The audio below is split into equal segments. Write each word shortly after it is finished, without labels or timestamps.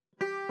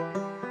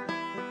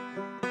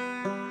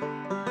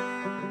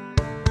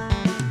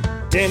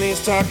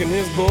Danny's talking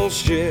his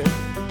bullshit.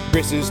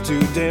 Chris is too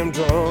damn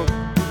drunk.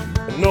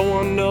 And no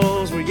one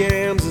knows where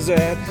Yams is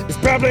at. He's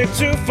probably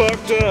too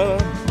fucked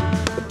up.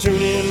 But tune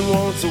in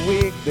once a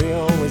week. They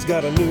always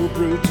got a new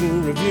brew to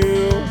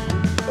review.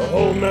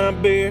 Hold my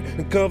beer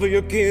and cover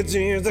your kids'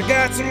 ears. I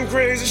got some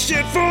crazy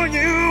shit for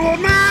you. Hold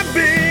my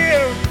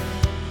beer.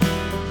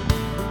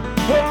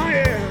 Oh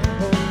yeah,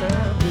 hold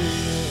my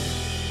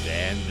beer.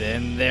 And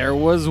then there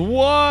was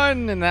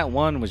one, and that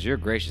one was your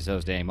gracious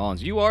host, Danny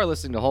Mullins. You are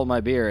listening to Hold My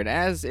Beer, and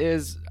as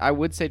is, I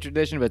would say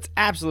tradition, but it's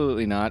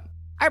absolutely not,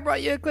 I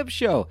brought you a clip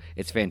show.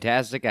 It's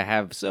fantastic. I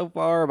have so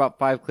far about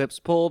 5 clips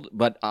pulled,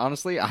 but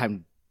honestly,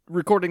 I'm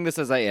recording this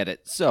as I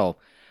edit. So,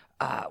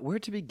 where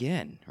to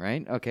begin,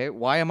 right? Okay,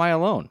 why am I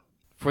alone?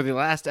 For the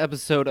last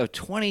episode of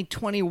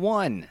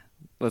 2021,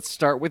 let's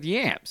start with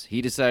Yams.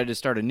 He decided to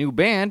start a new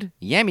band,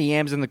 Yammy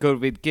Yams and the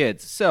COVID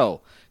Kids.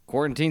 So,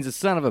 quarantine's a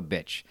son of a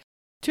bitch.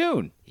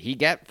 Tune, he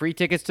got free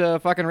tickets to a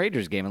fucking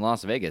Rangers game in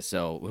Las Vegas,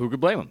 so who could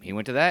blame him? He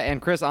went to that,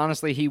 and Chris,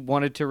 honestly, he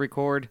wanted to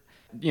record,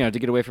 to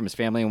get away from his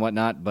family and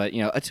whatnot, but,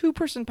 a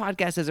 2-person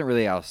podcast isn't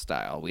really our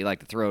style. We like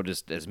to throw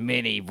just as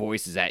many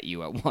voices at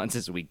you at once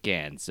as we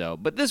can,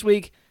 but this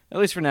week, at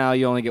least for now,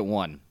 you only get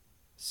one.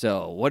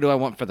 So, what do I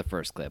want for the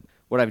first clip?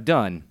 What I've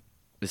done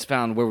is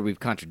found where we've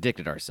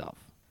contradicted ourselves,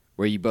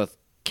 where you both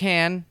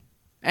can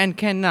and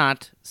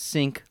cannot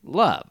sync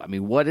love. I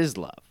mean, what is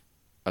love?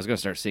 I was going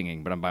to start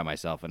singing, but I'm by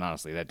myself, and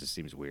honestly, that just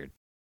seems weird.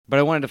 But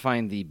I wanted to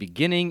find the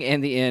beginning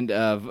and the end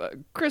of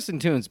Chris and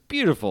Tune's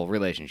beautiful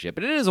relationship,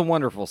 and it is a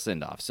wonderful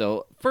send-off.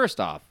 So, first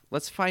off,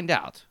 let's find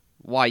out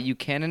why you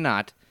can and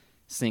not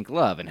sync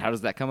love, and how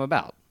does that come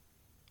about?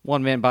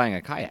 One man buying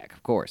a kayak,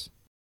 of course.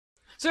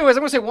 So anyways,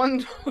 I'm going to say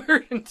one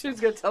word, and Tune's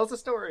going to tell us a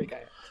story.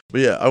 Okay.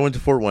 But yeah, I went to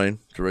Fort Wayne,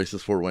 to race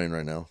this Fort Wayne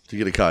right now, to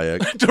get a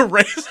kayak. To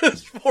race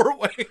this Fort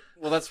Wayne?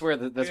 Well, that's where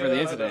the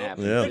incident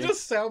happened. Yeah. It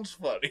just sounds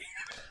funny.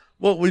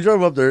 Well, we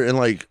drove up there, and,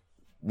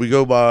 we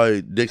go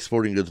by Dick's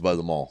Sporting Goods by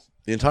the mall.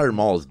 The entire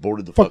mall is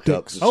boarded the fuck up.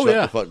 Dick's. Just Oh, shut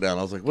yeah. the fuck down.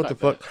 I was like, what the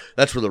fuck?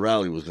 That's where the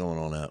rally was going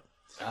on at.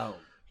 Oh.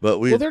 But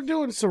Well, they're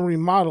doing some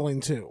remodeling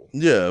too.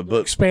 yeah,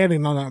 but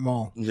Expanding on that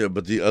mall.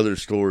 the other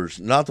stores,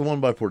 not the one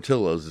by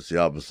Portillo's, it's the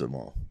opposite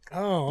mall.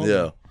 Oh.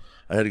 Yeah.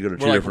 I had to go to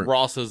two Where different.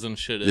 Ross's and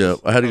shit is. Yeah,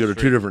 I had to go to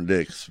Street. 2 different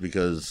Dick's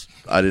because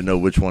I didn't know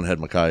which one had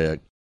my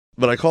kayak.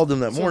 But I called them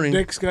that So morning.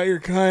 Dick's got your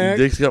kayak.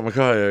 Dick's got my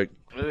kayak.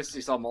 At least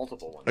you saw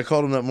multiple ones. I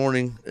called him that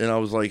morning, and I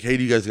was like, hey,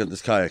 do you guys got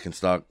this kayak in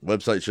stock?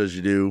 Website says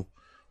you do.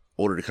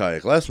 Ordered a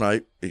kayak last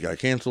night. It got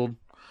canceled.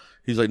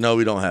 He's like, no,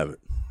 we don't have it.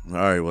 All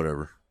right,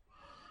 whatever.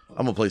 I'm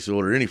going to place the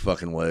order any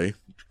fucking way.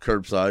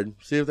 Curbside.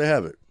 See if they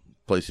have it.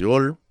 Place the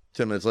order.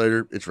 10 minutes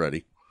later, it's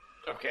ready.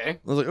 Okay. I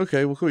was like,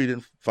 okay, well, cool. You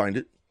didn't find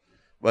it.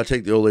 But I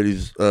take the old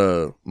lady's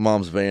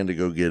mom's van to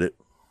go get it.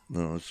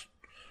 It's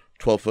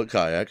 12-foot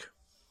kayak.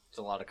 It's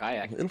a lot of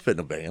kayak. It'll fit in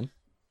a van.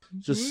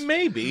 Just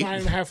Maybe.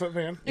 9.5-foot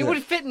van. It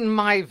would fit in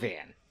my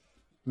van.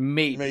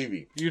 Maybe.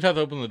 maybe. You'd have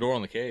to open the door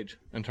on the cage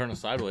and turn it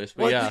sideways.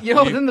 But Well,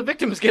 yeah. then the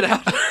victims get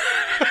out.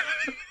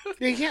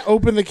 You can't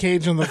open the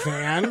cage on the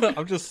van.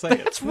 I'm just saying.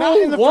 That's Not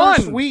in rule the one.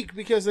 first week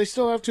because they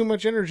still have too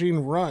much energy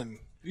and run.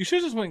 You should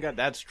have just went and got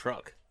Dad's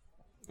truck.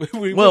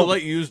 We Well- will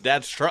let you use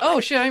Dad's truck. Oh,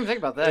 shit, I didn't even think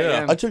about that. Yeah.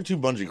 Yeah. I took 2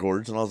 bungee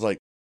cords, and I was like,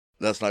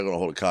 that's not going to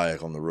hold a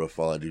kayak on the roof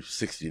while I do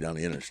 60 down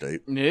the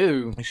interstate.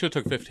 No. You should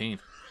have took 15.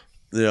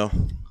 Yeah.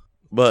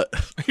 But,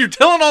 You're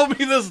telling all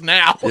me this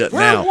now. yeah,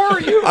 Where now. were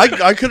you?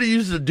 I could have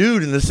used a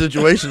dude in this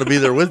situation to be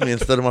there with me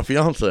instead of my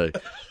fiance.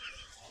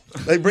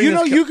 They bring You this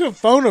know, ca- you can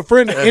phone a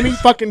friend at any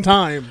fucking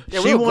time.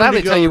 Yeah, She we will wanted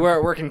gladly to tell go- you where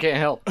at work and can't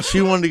help.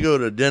 She wanted to go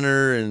to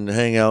dinner and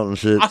hang out and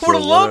shit. I would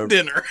have so loved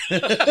whatever.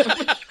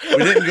 dinner. We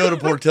didn't go to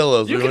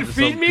Portillo's. You we can went to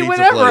some feed me pizza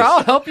whenever. place.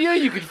 I'll help you.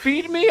 You can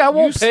feed me. I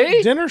won't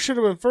pay. Dinner should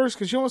have been first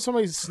because you don't want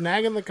somebody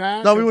snagging the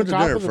kayak. No, at we the went to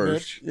top dinner of the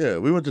first. bitch. Yeah,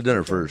 we went to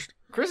dinner first.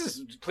 Chris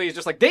is please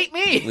just like date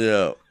me.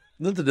 Yeah,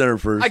 went to dinner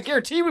first. I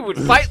guarantee we would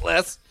fight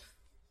less.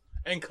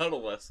 And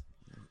cuddle less.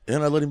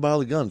 And I let him buy all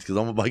the guns because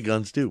I'm going to buy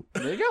guns too.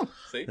 There you go.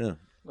 See? Yeah.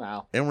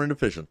 Wow, And we're into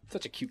fishing.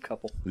 such a cute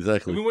couple.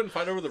 Exactly. We wouldn't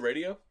fight over the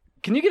radio.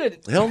 Can you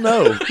get a? Hell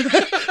no.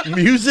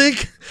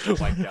 Music? Oh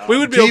my god. We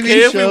would be TV okay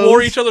if we shows.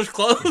 wore each other's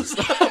clothes.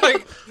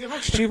 Like, You know how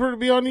much cheaper to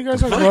be on you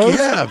guys on Fuck clothes?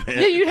 yeah,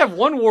 man. Yeah, you'd have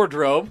one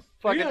wardrobe.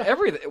 Fucking Yeah.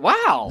 everything.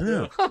 Wow.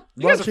 Yeah. Huh.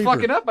 You Lot guys are cheaper.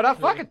 fucking up, but not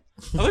fucking.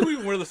 I think we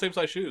even wear the same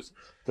size shoes.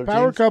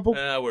 Power couple.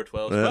 I wear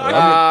 12.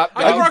 Yeah.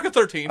 I can Uh, rock a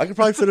 13. I could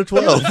probably fit a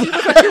 12.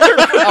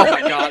 oh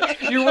my god.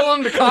 You're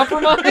willing to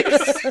compromise?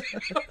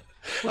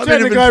 I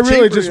Technically, if I it's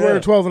really cheaper, just wear yeah.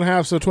 a 12 and a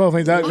half, so 12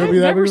 ain't that going to I've be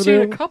that never big of a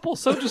seen a deal. couple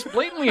so just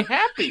blatantly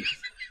happy.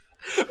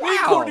 Me and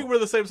Courtney wear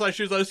the same size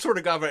shoes. I swear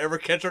to God, if I ever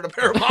catch her in a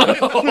pair of mine.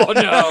 Oh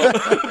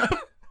no.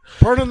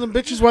 Pardon them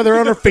bitches while they're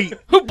on their feet.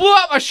 Who blew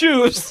out my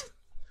shoes?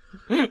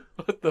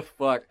 What the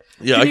fuck?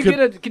 Yeah, can I you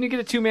could- get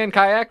a 2-man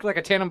kayak, like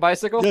a tandem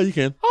bicycle? Yeah, you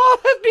can. Oh,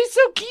 that'd be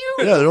so cute.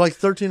 Yeah, they're like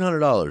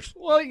 $1,300.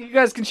 Well, you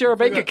guys can share a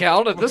bank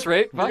account at this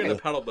rate. We're Fuck gonna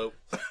it. paddle boat.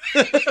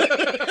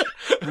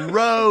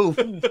 Row.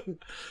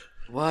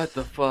 What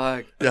the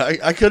fuck? Yeah,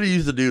 I could have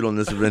used a dude on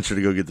this adventure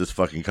to go get this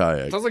fucking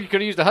kayak. Sounds like you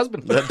could have used a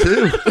husband. That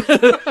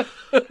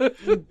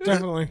too.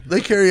 Definitely.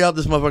 They carry out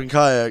this motherfucking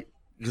kayak.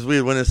 because we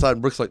had went inside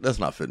and Brooke's like, that's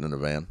not fitting in the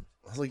van.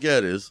 I was like, yeah,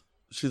 it is.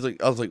 She's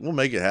like, I was like, we'll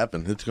make it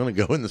happen. It's going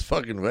to go in this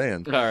fucking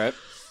van. All right.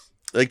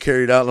 They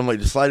carried it out, and I'm like,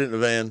 just slide it in the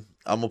van.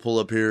 I'm going to pull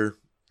up here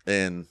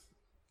and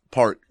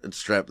park and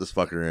strap this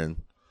fucker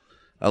in.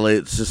 I lay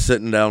it just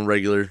sitting down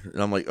regular,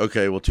 and I'm like,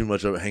 okay, well, too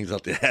much of it hangs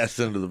out the ass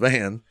end of the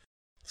van.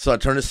 So I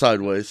turn it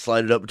sideways,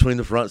 slide it up between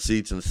the front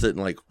seats, and it's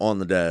sitting like on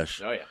the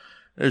dash. Oh, yeah.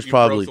 There's You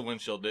probably, broke the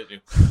windshield, didn't you?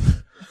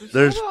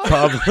 there's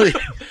probably,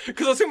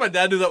 Because I seen my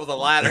dad do that with a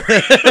ladder.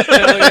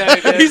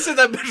 yeah, He sent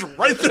that bitch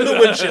right through the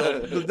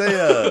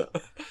windshield.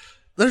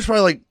 there's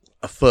probably like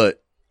a foot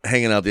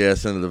hanging out the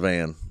ass end of the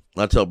van.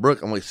 And I tell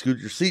Brooke, I'm like, scoot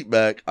your seat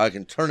back. I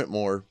can turn it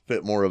more,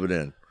 fit more of it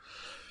in.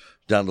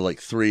 Down to like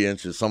 3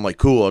 inches. So I'm like,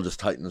 cool, I'll just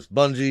tighten this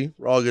bungee.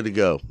 We're all good to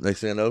go.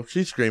 Next thing I know,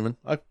 she's screaming.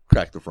 I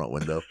cracked the front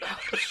window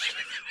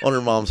on her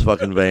mom's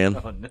fucking van.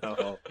 Oh,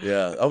 no.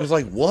 Yeah. I was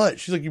like, what?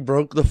 She's like, you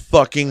broke the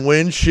fucking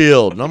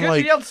windshield. And I'm You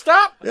like, yelled,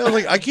 stop! yeah, I was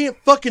like, I can't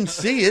fucking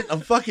see it. I'm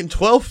fucking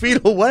 12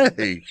 feet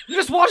away. You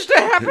just watched it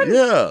happen?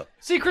 Yeah.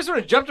 See, Chris would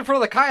have jumped in front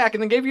of the kayak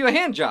and then gave you a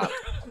hand job.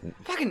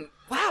 Fucking,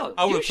 wow.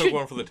 I would you have took should-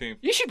 one for the team.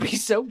 You should be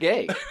so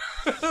gay.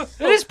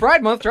 It is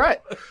Pride Month, try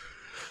it.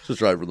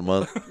 Just right for the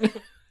month.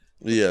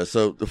 Yeah,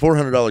 so the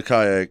 $400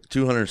 kayak,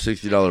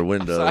 $260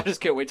 window. So I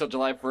just can't wait till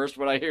July 1st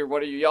when I hear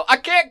one of you yell, I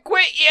can't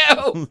quit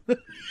you!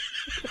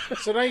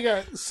 So now you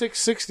got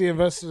 $660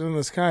 invested in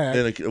this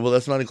kayak. And well,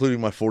 that's not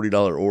including my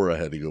 $40 oar I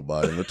had to go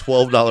buy and the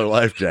 $12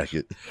 life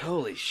jacket.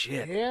 Holy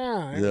shit.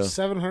 Yeah, Yeah.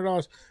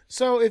 $700.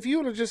 So if you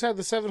would have just had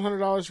the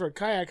 $700 for a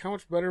kayak, how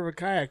much better of a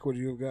kayak would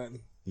you have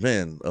gotten?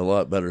 Man, a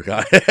lot better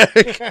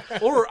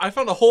kayak. Or I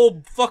found a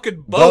whole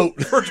fucking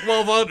boat for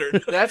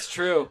 $1,200 That's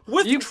true.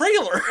 with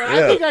trailer.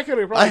 I think I could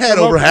have. I had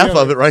over half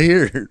of it right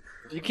here.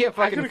 You can't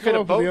I fucking could've fit come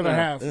a up with boat the other in a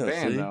half. Yeah,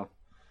 van, see? though.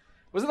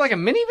 Was it like a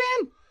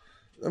minivan?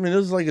 I mean, it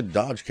was like a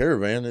Dodge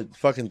Caravan at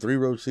fucking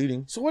 3-row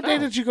seating. So what day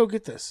did you go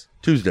get this?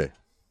 Tuesday.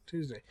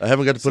 Tuesday. I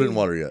haven't got to put it in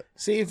water yet.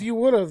 See, if you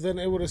would have, then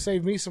it would have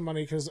saved me some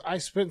money because I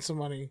spent some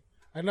money,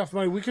 enough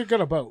money. We could get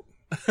a boat.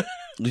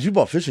 Did you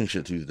bought fishing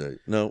shit Tuesday?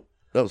 No,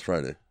 that was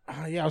Friday.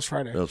 Yeah, it was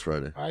Friday. That was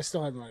Friday. I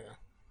still had money.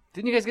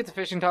 Didn't you guys get the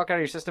fishing talk out of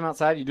your system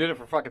outside? You did it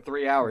for fucking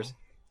 3 hours.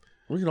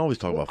 We can always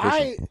talk about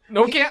fishing.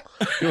 No, we can't.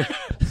 We're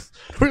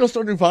going to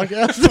start a new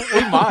podcast.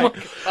 We might.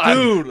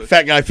 Dude,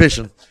 Fat guy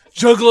fishing.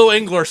 Juggalo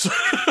anglers.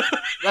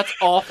 That's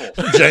awful.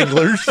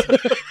 Janglers.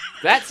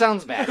 That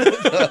sounds bad.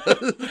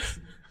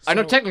 I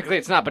know technically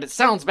it's not, but it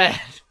sounds bad.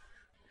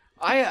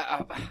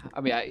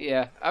 I'm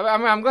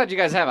glad you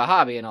guys have a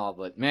hobby and all,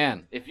 but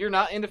man, if you're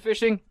not into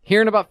fishing,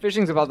 hearing about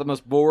fishing is about the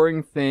most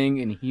boring thing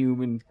in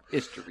human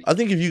history. I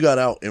think if you got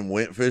out and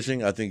went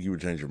fishing, I think you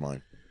would change your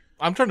mind.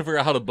 I'm trying to figure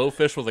out how to bow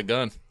fish with a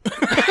gun.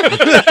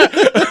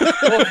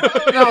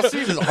 Now,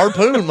 see, Just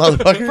harpoon,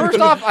 motherfucker. first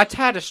off, I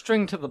tied a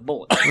string to the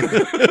bullet,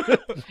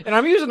 and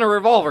I'm using a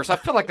revolver, so I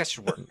feel like that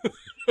should work.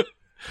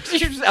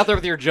 You're just out there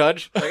with your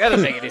judge. Like, that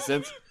doesn't make any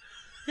sense.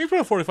 You can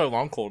put a 45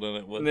 long Colt in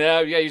it. With... No,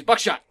 you gotta use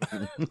buckshot.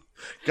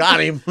 Got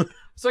him.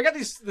 So I got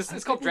these.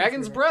 It's called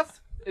Dragon's Breath.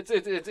 It's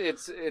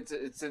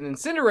an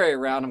incendiary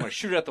round. I'm gonna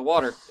shoot it at the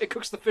water. It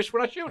cooks the fish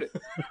when I shoot it.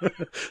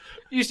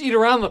 You just eat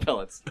around the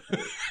pellets.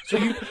 So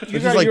you It's got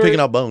just like your, picking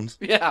out bones.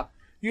 Yeah.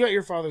 you got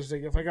your Father's Day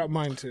gift. I got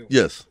mine too.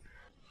 Yes.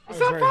 It's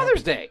not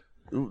Father's Day.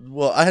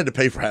 Well, I had to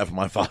pay for half of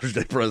my Father's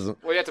Day present.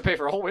 Well, you have to pay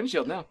for a whole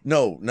windshield now.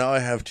 No, now I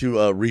have to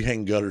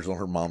rehang gutters on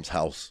her mom's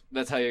house.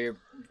 That's how you're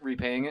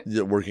repaying it.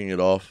 Yeah, working it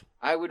off.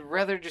 I would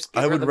rather just. Give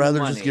I her would the rather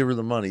money. just give her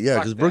the money. Yeah,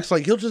 Fuck because Brooke's that.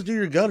 like, he'll just do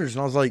your gutters.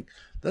 And I was like,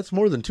 that's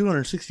more than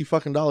 $260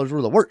 fucking worth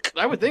of work.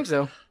 I would think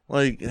so.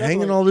 Like,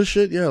 hanging all this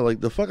shit. Yeah,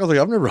 like, the fuck? I was like,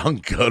 I've never hung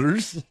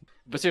gutters.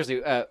 But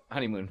seriously,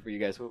 honeymoon for you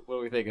guys. What are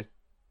we thinking?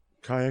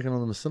 Kayaking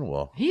on the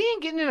Messinawall. He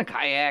ain't getting in a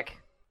kayak.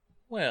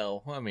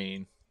 Well, I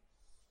mean,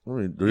 I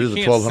mean, there is a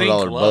can't $1,200 sink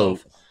boat.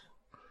 love.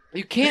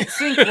 You can't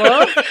sink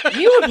love.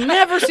 You have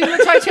never seen the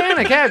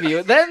Titanic, have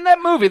you? Then in that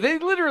movie, they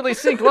literally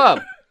sink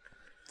love.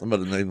 I'm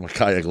about to name my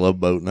kayak love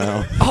boat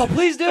now. Oh,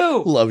 please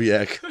do. Love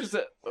yak.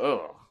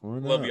 Oh. Why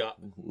not? Love yacht.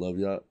 Love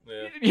yacht.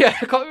 Yeah.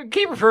 Yeah,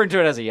 keep referring to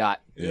it as a yacht.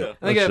 Yeah.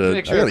 I think I got a should.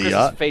 picture I got of a Chris's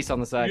yacht. face on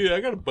the side. Yeah,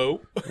 I got a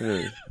boat.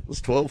 Yeah. It's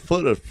 12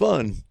 foot of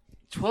fun.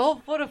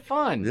 12 foot of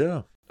fun.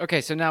 Yeah. Okay,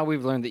 so now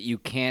we've learned that you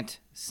can't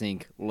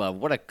sink love.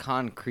 What a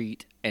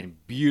concrete and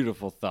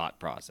beautiful thought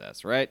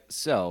process, right?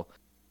 So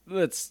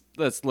let's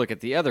look at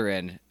the other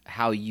end.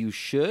 How you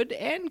should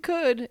and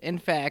could, in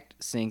fact,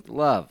 sink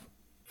love.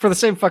 For the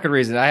same fucking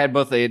reason, I had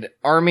both an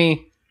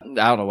army, I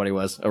don't know what he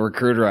was, a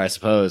recruiter, I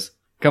suppose,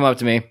 come up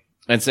to me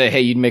and say,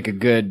 "Hey, you'd make a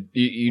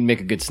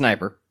good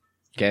sniper."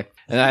 Okay,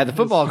 and I had the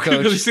football You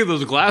coach. see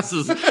those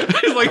glasses?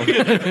 He's like,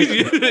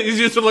 he's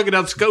just looking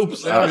at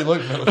scopes. No,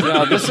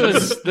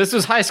 this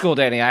was high school,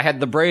 Danny. I had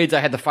the braids, I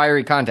had the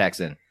fiery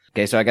contacts in.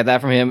 Okay, so I got that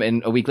from him,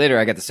 and a week later,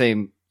 I got the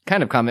same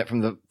kind of comment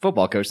from the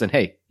football coach saying,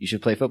 "Hey, you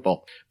should play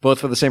football." Both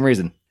for the same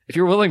reason. If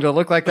you're willing to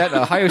look like that in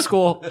a high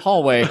school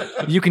hallway,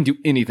 you can do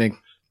anything.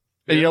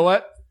 And you know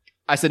what?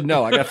 I said,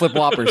 no, I got to flip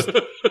whoppers.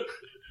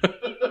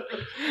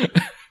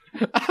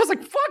 I was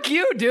like, fuck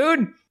you,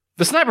 dude.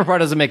 The sniper part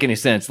doesn't make any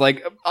sense.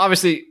 Like,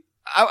 obviously,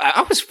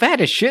 I was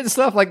fat as shit and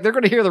stuff. Like, they're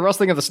going to hear the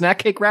rustling of the snack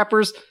cake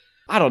wrappers.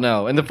 I don't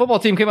know. And the football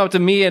team came up to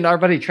me and our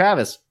buddy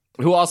Travis,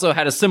 who also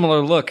had a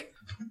similar look.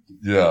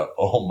 Yeah,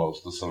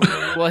 almost the same.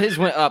 Well, his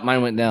went up,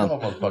 mine went down.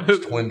 Almost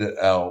fucking twinned it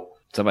out.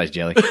 Somebody's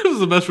jelly. It was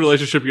the best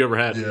relationship you ever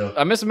had. Yeah.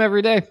 I miss him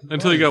every day.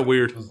 Until you got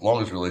weird. It was the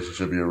longest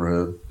relationship you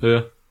ever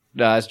Yeah.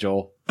 Nah, it's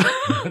Joel.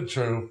 had.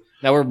 True.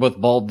 Now we're both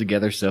bald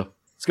together, so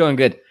it's going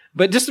good.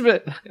 But just a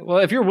bit, well,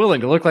 if you're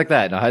willing to look like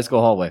that in a high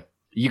school hallway,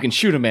 you can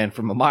shoot a man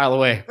from a mile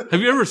away.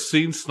 Have you ever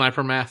seen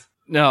Sniper Math?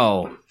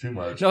 No. Too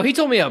much. No, he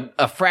told me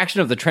a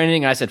fraction of the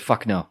training, and I said,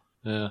 fuck no.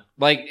 Yeah.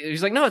 Like,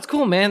 he's like, no, it's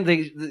cool, man.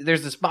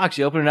 There's this box,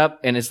 you open it up,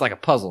 and it's like a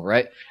puzzle,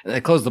 right? And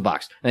they close the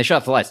box, and they shut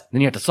off the lights.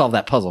 Then you have to solve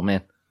that puzzle,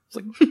 man. It's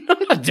like,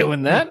 I'm not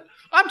doing that.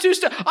 I'm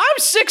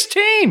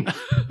 16.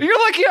 You're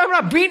lucky I'm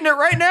not beating it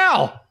right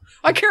now.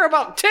 I care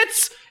about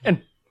tits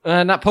and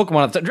not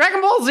Pokemon.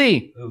 Dragon Ball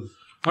Z.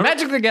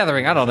 Magic the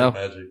Gathering. I don't know.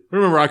 Magic.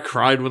 Remember, I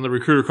cried when the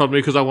recruiter called me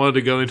because I wanted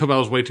to go and he told me I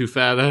was way too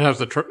fat. I'd have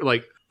to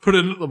put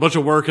in a bunch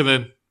of work and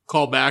then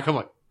call back. I'm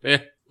like, eh.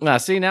 Nah,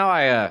 see, now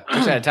I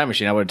wish I had a time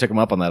machine. I would have took him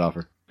up on that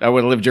offer. I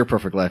would have lived your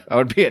perfect life. I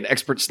would be an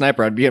expert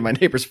sniper. I'd be in my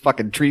neighbor's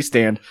fucking tree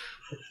stand,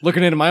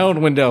 looking into my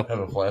own window. Have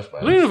a flashback.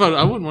 I don't even know if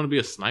I wouldn't want to be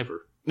a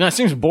sniper. No, it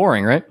seems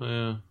boring, right?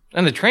 Yeah.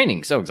 And the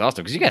training's so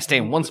exhausting because you gotta stay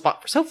in one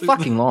spot for so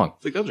fucking long.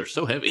 It's like, those are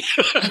so heavy.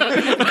 Those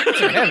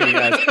are heavy,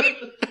 guys.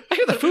 I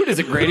hear the food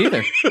isn't great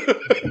either.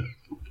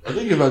 I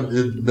think if I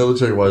did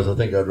military-wise, I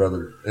think I'd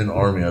rather, in the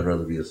Army, I'd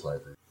rather be a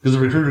sniper. Because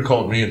the recruiter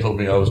called me and told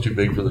me I was too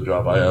big for the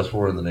job I asked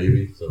for in the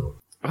Navy, so...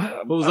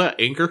 What was that,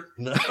 Anchor?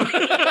 No. Yeah,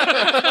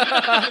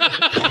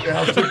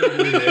 I was too big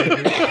to be the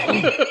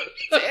Navy.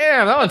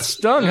 Damn, that one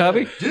stung,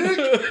 hubby. Dick!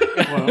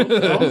 Well,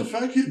 I was a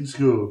fat kid in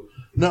school.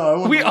 No, I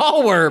wasn't. We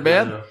all were,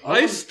 man.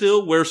 I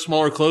still wear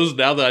smaller clothes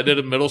now than I did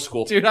in middle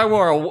school. Dude, I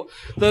wore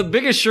the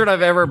biggest shirt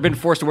I've ever been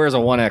forced to wear is a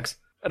 1X.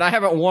 And I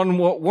haven't worn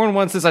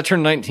one since I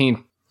turned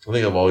 19. I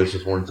think I've always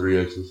just worn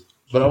 3Xs.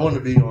 But I wanted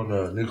to be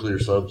on nuclear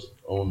subs.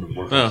 I wanted to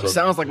work on subs.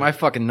 Sounds like my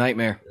fucking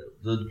nightmare.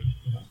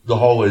 The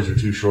hallways are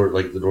too short,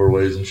 like the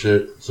doorways and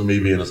shit. So me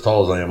being as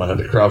tall as I am, I had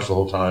to crouch the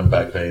whole time,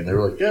 back pain. They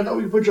were like, yeah, no,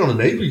 we can put you on a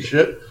Navy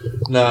shit.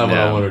 Nah, what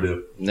I want to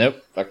do.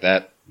 Nope, fuck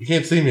that. You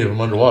can't see me if I'm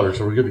underwater,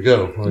 so we're good to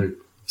go. Like,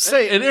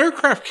 Say, an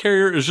aircraft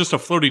carrier is just a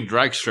floating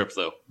drag strip,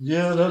 though.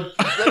 yeah, that's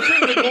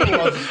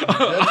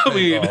I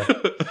mean,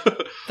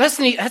 That's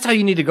neat. That's how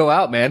you need to go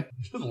out, man.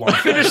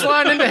 Finish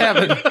line into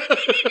heaven.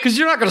 Because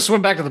you're not going to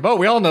swim back to the boat.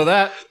 We all know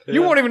that.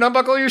 You won't even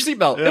unbuckle your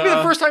seatbelt. It'll be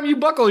the first time you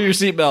buckle your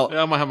seatbelt.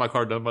 yeah, I might have my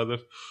car done by then.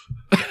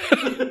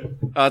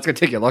 Oh, it's going to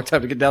take you a long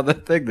time to get down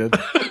that thing, then.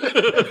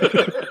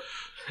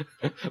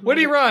 What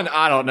do you run?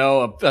 I don't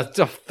know. A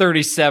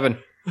 37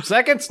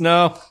 seconds?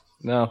 No,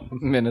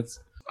 minutes.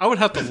 I would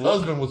have to His look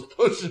husband was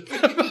pushing. with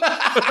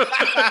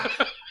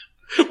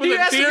a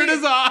has to tear in be-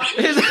 his eye.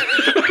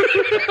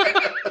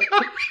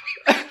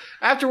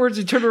 Afterwards,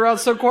 he turned around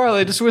so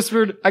quietly, I just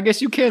whispered, I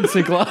guess you can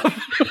sink, love.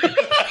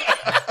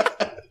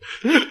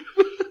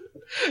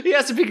 He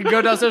asked if he could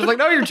go downstairs. Like,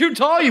 no, you're too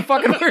tall, you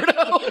fucking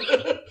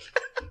weirdo.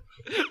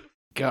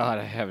 God,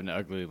 I have an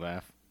ugly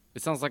laugh.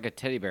 It sounds like a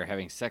teddy bear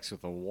having sex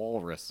with a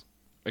walrus.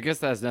 I guess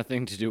that has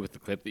nothing to do with the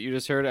clip that you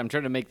just heard. I'm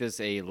trying to make this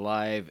a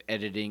live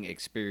editing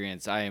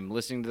experience. I am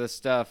listening to this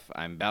stuff.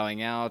 I'm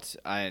bowing out.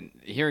 I'm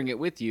hearing it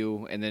with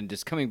you, and then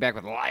just coming back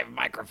with a live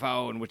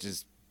microphone, which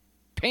is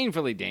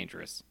painfully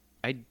dangerous.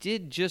 I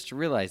did just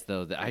realize,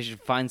 though, that I should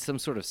find some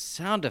sort of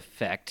sound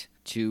effect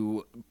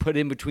to put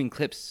in between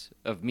clips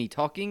of me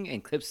talking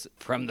and clips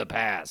from the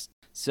past.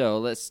 So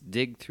let's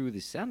dig through the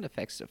sound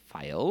effects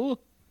file.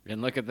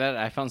 And look at that,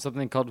 I found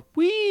something called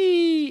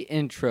Wee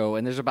Intro,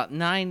 and there's about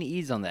 9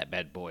 E's on that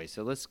bad boy.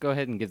 So let's go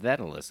ahead and give that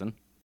a listen.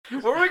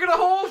 What are we going to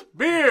hold?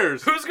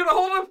 Beers. Who's going to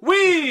hold them?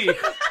 We.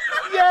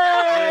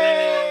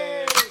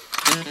 Yay!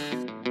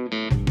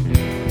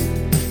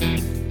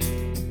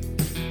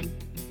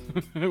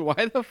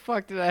 Why the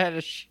fuck did I have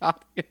a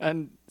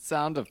shotgun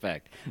sound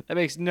effect? That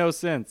makes no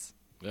sense.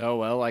 Oh,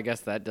 well, I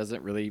guess that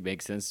doesn't really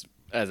make sense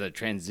as a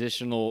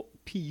transitional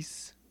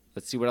piece.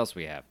 Let's see what else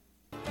we have.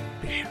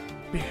 Beer,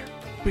 beer,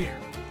 beer,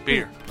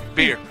 beer,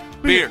 beer,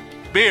 beer,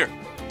 beer.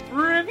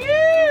 Review!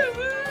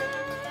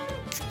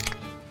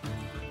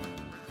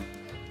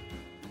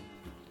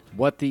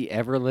 What the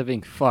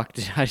ever-living fuck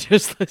did I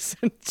just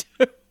listen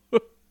to?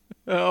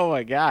 Oh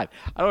my god.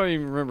 I don't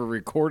even remember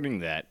recording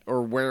that,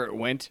 or where it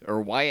went,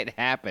 or why it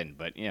happened,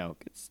 but, you know,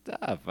 good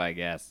stuff, I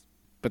guess.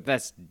 But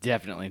that's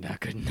definitely not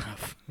good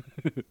enough.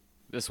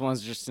 This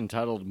one's just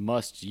entitled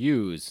Must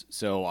Use,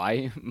 so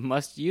I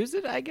must use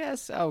it, I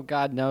guess? Oh,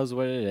 God knows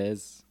what it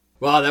is.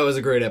 Wow, that was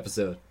a great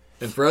episode.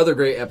 And for other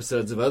great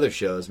episodes of other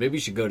shows, maybe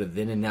you should go to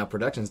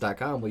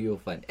thenandnowproductions.com where you will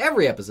find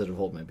every episode of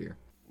Hold My Beer.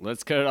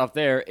 Let's cut it off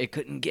there. It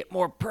couldn't get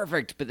more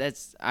perfect, but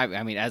that's,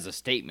 I mean, as a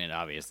statement,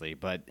 obviously.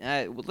 But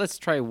let's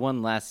try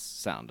one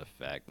last sound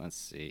effect. Let's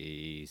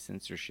see.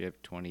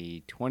 Censorship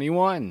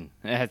 2021.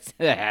 That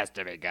has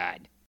to be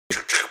good.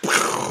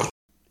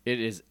 It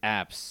is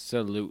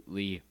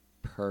absolutely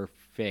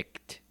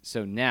perfect.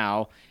 So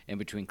now, in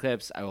between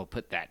clips, I will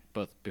put that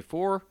both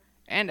before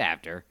and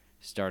after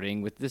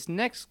starting with this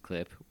next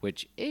clip,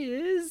 which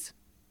is...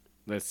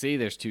 Let's see,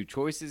 there's two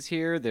choices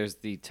here. There's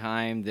the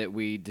time that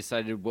we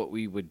decided what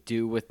we would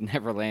do with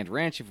Neverland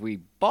Ranch if we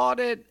bought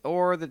it,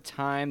 or the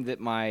time that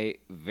my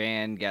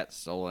van got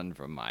stolen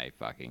from my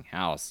fucking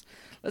house.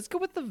 Let's go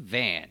with the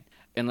van,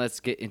 and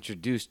let's get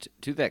introduced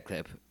to that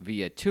clip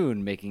via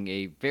Toon making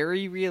a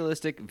very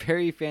realistic,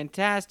 very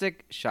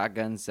fantastic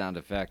shotgun sound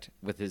effect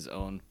with his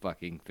own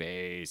fucking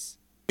face.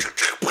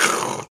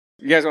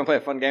 You guys want to play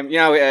a fun game? You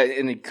know,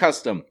 in the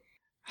custom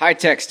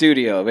high-tech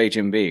studio of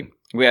HMB,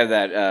 we have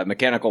that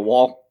mechanical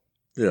wall.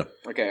 Yeah.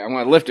 Okay, I'm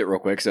going to lift it real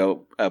quick,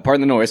 so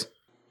pardon the noise.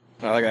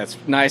 I like it's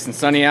nice and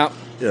sunny out.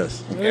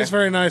 Yes. It is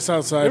very nice It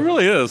outside.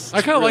 really is.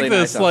 I kind of really like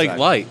this nice like outside.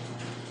 light.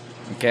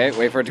 Okay,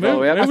 wait for it to go all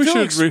the way up. I we feel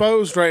should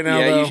exposed right now,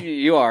 Yeah, though.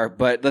 you are,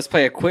 but let's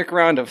play a quick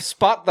round of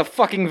Spot the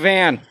Fucking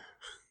Van.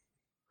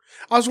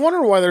 I was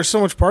wondering why there's so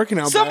much parking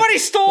out Somebody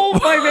stole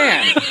my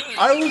van!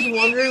 I was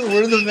wondering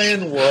where the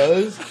van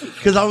was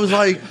because I was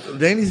like,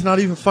 Danny's not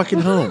even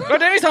fucking home. Oh,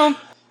 Danny's home.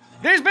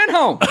 Danny's been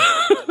home.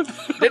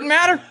 Didn't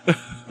matter.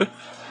 back.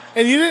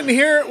 And you didn't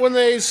hear it when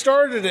they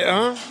started it,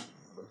 huh?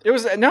 It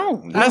was,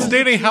 no. Ask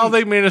Danny how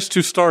they managed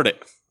to start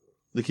it.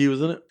 The key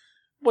was in it.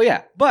 Well,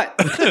 yeah, but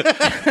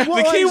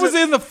The key was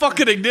in the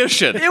fucking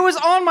ignition. it was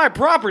on my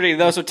property,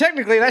 though, so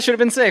technically that should have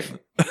been safe.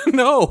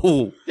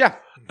 No. Yeah.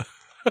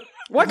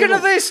 Why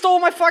couldn't they stole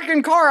my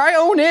fucking car? I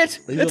own it.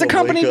 He's It's a gonna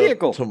company wake up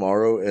vehicle.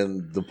 tomorrow,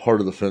 and the part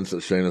of the fence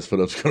that Shayna's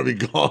put up is going to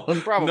be gone.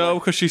 Probably. No,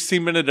 because she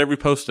cemented every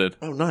posted.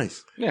 Oh,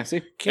 nice. Yeah,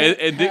 see? Can't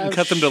It didn't have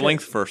cut them to shit.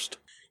 length first.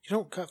 You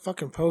don't cut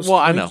fucking posts. Well,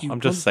 I link, know. you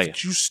I'm just saying.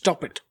 You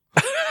stop it.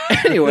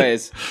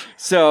 Anyways,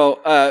 so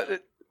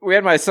we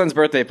had my son's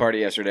birthday party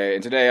yesterday,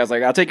 and today I was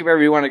like, I'll take you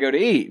wherever you want to go to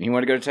eat. And you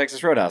want to go to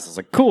Texas Roadhouse. I was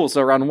like, cool. So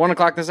around 1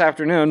 o'clock this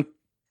afternoon,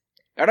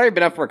 I'd already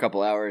been up for a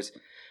couple hours.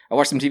 I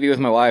watched some TV with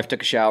my wife,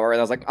 took a shower, and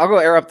I was like, I'll go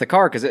air up the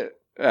car because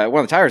one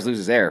of the tires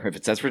loses air if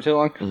it sets for too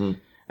long. Mhm.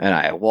 And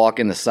I walk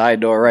in the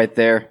side door right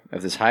there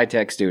of this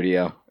high-tech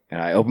studio,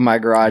 and I open my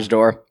garage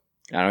door.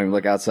 I don't even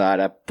look outside.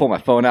 I pull my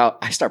phone out.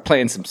 I start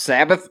playing some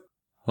Sabbath.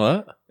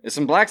 What? It's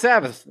some Black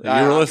Sabbath. You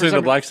were for listening to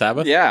some- Black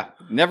Sabbath? Yeah.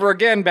 Never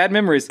again. Bad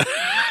memories.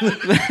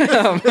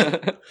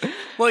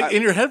 Like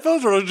in your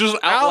headphones or just out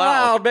Out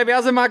loud? loud, baby. I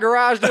was in my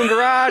garage doing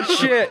garage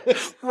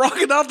shit.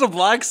 Rocking out to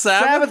Black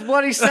Sabbath? Sabbath,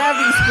 Bloody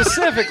Sabbath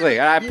specifically.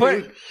 And I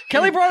put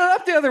Kelly brought it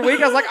up the other week.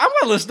 I was like, I'm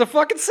gonna listen to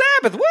fucking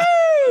Sabbath.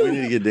 We Woo!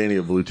 need to get Danny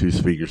a Bluetooth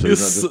speaker so he's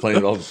not just playing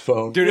it off his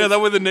phone. Dude, yeah, that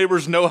way the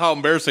neighbors know how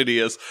embarrassing he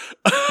is.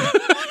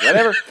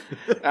 Whatever.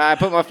 I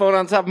put my phone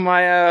on top of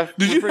my Did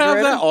you have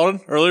refrigerator. that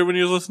on earlier when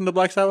you was listening to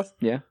Black Sabbath?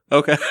 Yeah.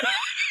 Okay.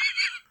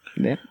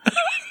 Yeah.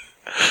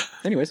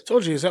 Anyways,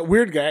 Told you, he's that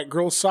weird guy at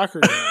girls' soccer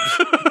games.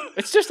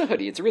 it's just a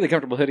hoodie. It's a really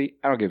comfortable hoodie.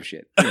 I don't give a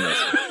shit. Anyways,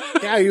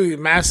 Yeah, you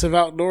massive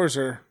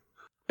outdoorser.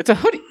 it's a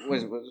hoodie.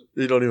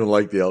 You don't even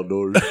like the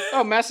outdoors.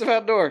 Oh, massive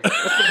outdoor.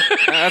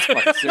 That's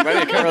fucking stupid. I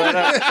didn't cover that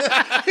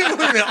up. He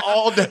learned it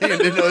all day and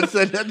didn't know it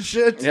said that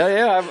shit.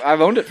 Yeah,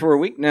 I've owned it for a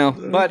week now.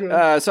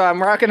 But so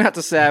I'm rocking out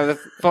to Sabbath,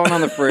 phone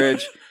on the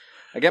fridge.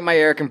 I get my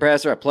air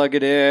compressor, I plug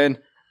it in.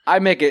 I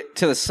make it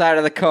to the side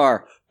of the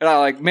car. And I'm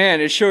like,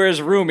 man, it sure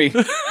is roomy.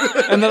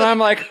 And then I'm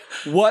like,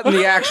 what in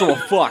the actual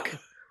fuck?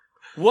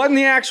 What in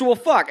the actual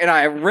fuck? And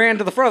I ran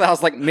to the front of the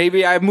house like,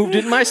 maybe I moved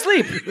it in my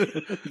sleep.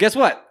 Guess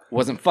what?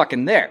 Wasn't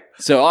fucking there.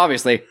 So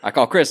obviously, I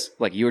call Chris,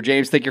 like, you or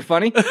James think you're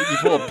funny?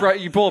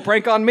 You pull a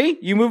prank on me?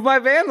 You move my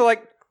van? They're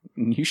like,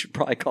 you should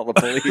probably call the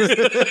police.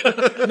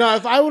 No,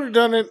 if I would have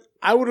done it,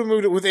 I would have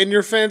moved it within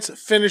your fence,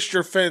 finished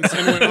your fence,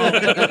 and went home.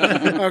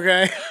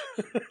 Okay?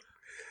 It'd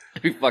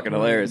be fucking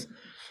hilarious.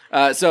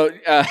 So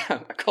I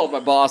called my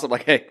boss. I'm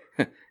like, hey,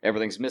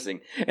 everything's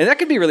missing. And that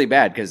could be really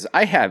bad because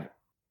I have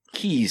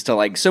keys to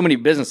like so many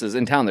businesses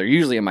in town. They're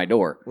usually in my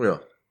door. Yeah.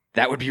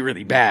 That would be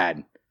really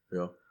bad.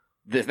 Yeah.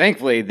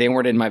 Thankfully, they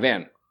weren't in my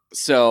van.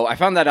 So I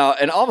found that out.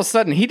 And all of a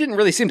sudden, he didn't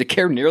really seem to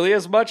care nearly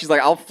as much. He's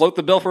like, I'll float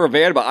the bill for a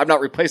van, but I'm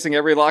not replacing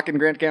every lock in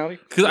Grant County.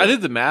 Because I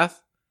did the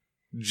math.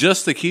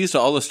 Just the keys to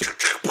all this is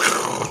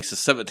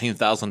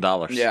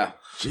 $17,000. Yeah.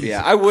 Jesus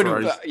Yeah, I would.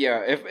 Christ.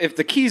 Yeah, if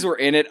the keys were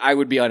in it, I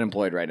would be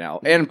unemployed right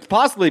now and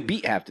possibly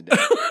beat half to death.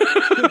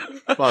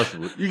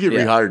 Possibly. You get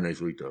Yeah. rehired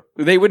next week, though.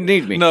 They wouldn't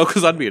need me. No,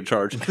 because I'd be in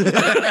charge.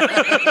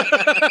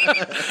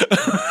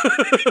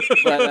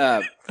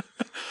 But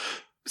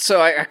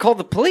so I called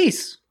the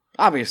police,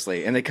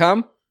 obviously, and they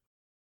come,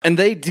 and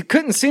they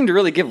couldn't seem to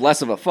really give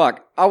less of a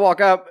fuck. I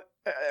walk up,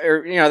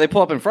 or they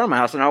pull up in front of my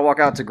house, and I walk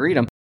out to greet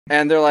them,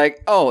 and they're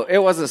like, "Oh, it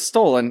wasn't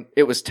stolen;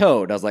 it was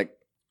towed." I was like,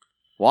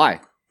 "Why?"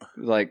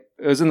 Like,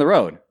 it was in the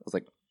road. I was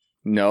like,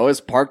 "No,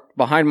 it's parked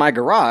behind my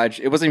garage.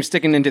 It wasn't even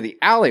sticking into the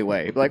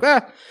alleyway." Like,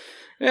 yeah,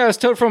 it was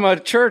towed from a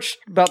church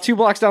about 2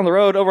 blocks down the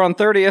road over on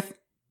 30th.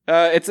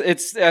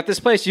 It's at this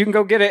place. You can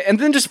go get it. And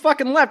then just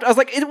fucking left. I was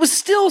like, it was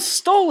still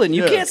stolen.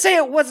 You Yeah. can't say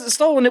it wasn't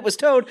stolen. It was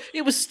towed.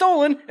 It was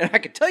stolen. And I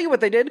can tell you what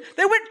they did.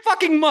 They went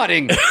fucking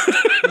mudding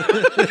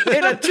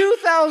in a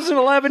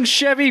 2011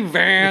 Chevy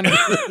van.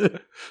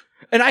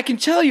 And I can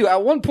tell you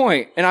at one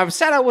point, and I'm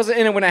sad I wasn't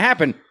in it when it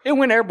happened, it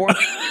went airborne.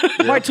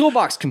 My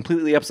toolbox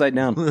completely upside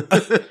down.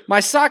 My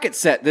socket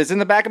set that's in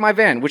the back of my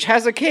van, which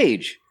has a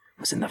cage,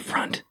 was in the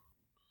front.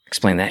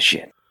 Explain that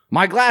shit.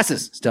 My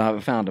glasses, still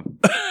haven't found them.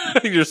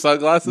 Your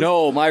sunglasses?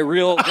 No, my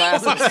real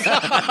glasses.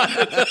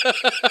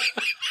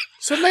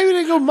 So maybe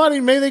they go muddy.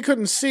 Maybe they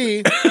couldn't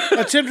see.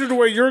 Attempted to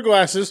wear your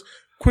glasses.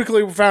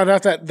 Quickly found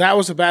out that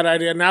was a bad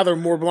idea. Now they're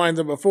more blind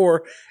than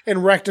before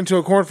and wrecked into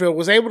a cornfield.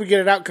 Was able to get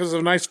it out because of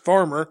a nice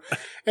farmer.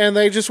 And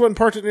they just went and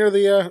parked it near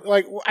the,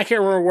 I can't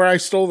remember where I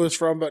stole this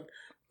from, but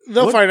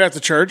they'll find it at the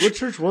church. What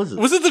church was it?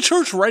 Was it the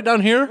church right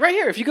down here? Right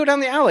here. If you go down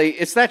the alley,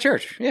 it's that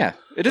church. Yeah.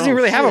 It doesn't even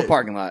really have a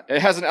parking lot.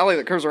 It has an alley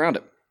that curves around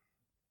it.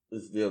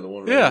 It's the other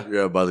one. Yeah.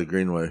 Yeah, by the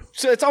Greenway.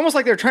 So it's almost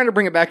like they're trying to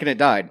bring it back and it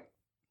died.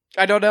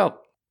 I don't know.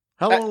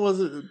 How long was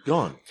it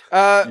gone?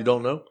 You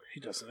don't know? He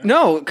doesn't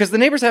know. No, because the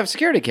neighbors have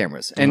security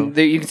cameras. And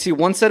you can see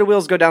one set of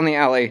wheels go down the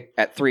alley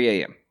at 3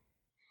 a.m.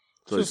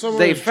 So someone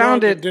They was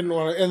found drunk and it- didn't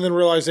want to, and then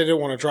realized they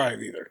didn't want to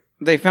drive either.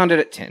 They found it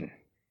at 10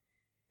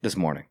 this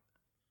morning.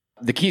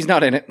 The key's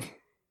not in it.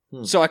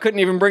 So I couldn't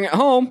even bring it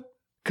home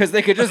because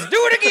they could just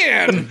do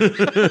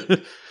it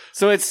again.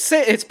 So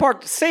it's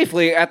parked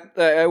safely at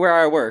where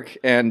I work,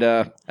 and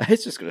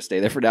it's just going to stay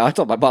there for now. I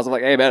told my boss, I'm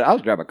like, hey, man, I'll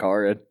drive a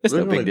car in. It's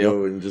They're no big gonna deal.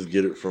 go and just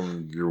get it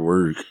from your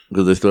work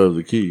because they still have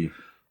the key.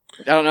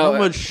 I don't know. How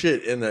much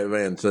shit in that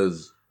van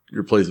says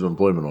your place of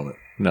employment on it?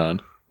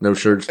 None. No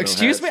shirts. No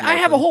Excuse hats, me? I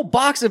have a whole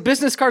box of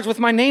business cards with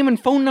my name and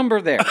phone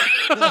number there.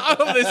 I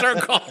hope they start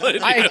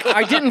calling.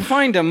 I didn't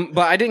find them,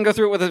 but I didn't go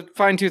through it with a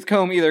fine-tooth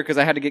comb either because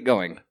I had to get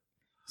going.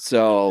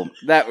 So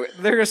they're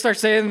going to start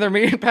saying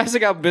they're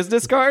passing out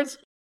business cards?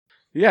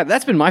 Yeah,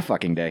 that's been my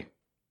fucking day.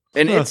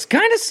 And it's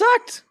kind of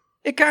sucked.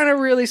 It kind of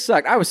really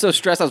sucked. I was so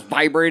stressed. I was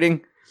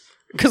vibrating.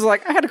 Because, I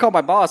had to call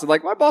my boss. And,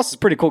 my boss is a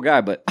pretty cool guy,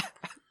 but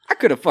I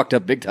could have fucked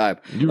up big time.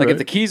 You're if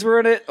the keys were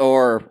in it,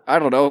 or, I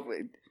don't know,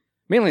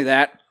 mainly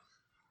that.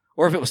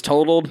 Or if it was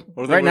totaled.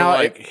 Or they right were now,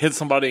 hit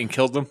somebody and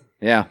killed them.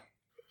 yeah.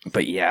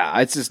 But, yeah,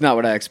 it's just not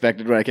what I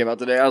expected when I came out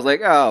today. I was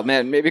like, oh,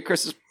 man, maybe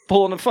Chris is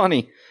pulling it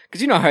funny.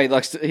 Because you know how he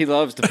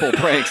loves to pull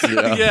pranks.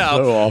 Yeah.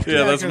 So often.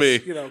 Yeah, that's 'cause,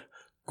 me.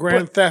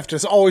 Grand theft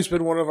has always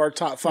been one of our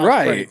top 5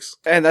 Right. pranks.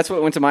 And that's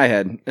what went to my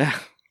head.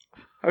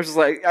 I was just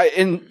like,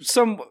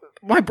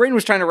 my brain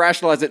was trying to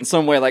rationalize it in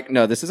some way. Like,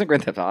 no, this isn't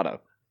Grand Theft Auto.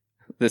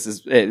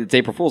 It's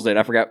April Fool's Day.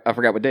 I forgot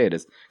what day it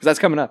is because that's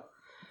coming up.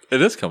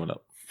 It is coming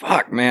up.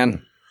 Fuck,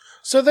 man,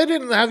 So they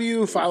didn't have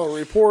you file a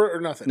report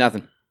or nothing.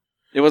 nothing.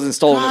 It wasn't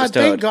stolen. It was God,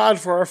 thank towed. God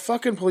for our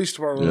fucking police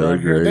department Yeah,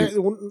 around here. great.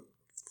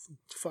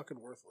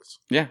 Fucking worthless.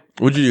 Yeah,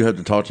 Would you have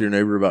to talk to your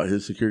neighbor about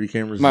his security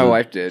cameras? my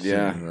wife did.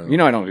 Yeah, Yeah. you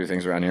know I don't do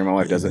things around here. My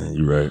wife does it.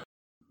 You're right.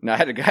 No, I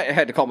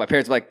had to call my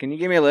parents. Like, can you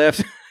give me a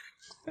lift?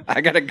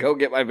 I gotta go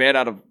get my van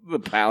out of the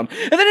pound,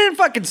 and then it didn't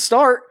fucking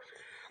start.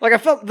 I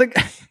felt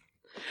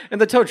and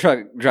the tow truck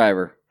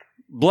driver,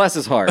 bless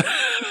his heart,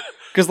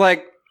 because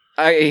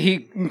he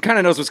kind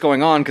of knows what's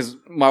going on because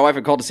my wife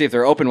had called to see if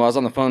they're open while I was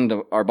on the phone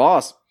to our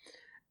boss,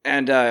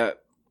 and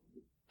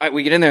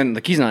we get in there and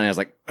the key's not in. I was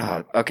like,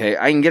 oh, okay,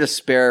 I can get a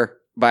spare,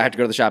 but I have to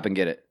go to the shop and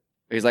get it.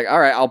 He's like, all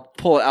right, I'll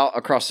pull it out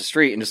across the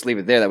street and just leave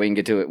it there. That way you can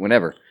get to it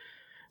whenever.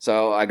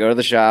 So I go to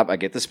the shop, I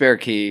get the spare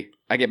key,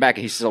 I get back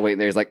and he's still waiting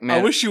there. He's like, man.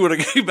 I wish you would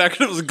have came back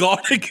and it was gone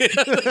again.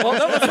 Well,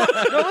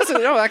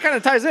 no, that kind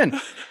of ties in.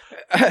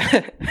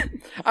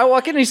 I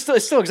walk in and he's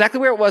still exactly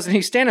where it was, and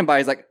he's standing by.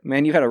 He's like,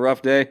 man, you've had a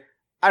rough day.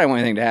 I don't want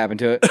anything to happen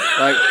to it.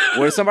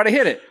 What if somebody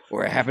hit it?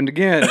 Or it happened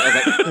again? I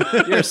was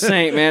like, you're a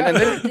saint, man. And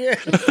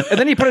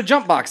then he put a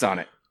jump box on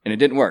it, and it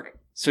didn't work.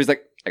 So he's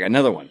like, I got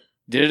another one.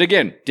 Did it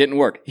again. Didn't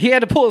work. He had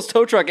to pull his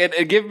tow truck and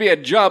give me a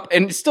jump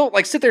and still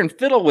sit there and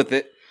fiddle with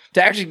it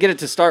to actually get it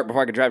to start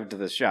before I could drive it to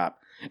the shop.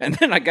 And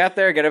then I got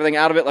there, got everything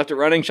out of it, left it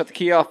running, shut the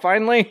key off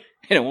finally,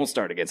 and it won't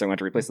start again. So I'm going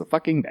to replace the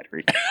fucking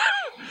battery.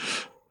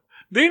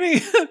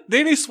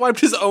 Danny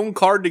swiped his own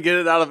card to get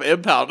it out of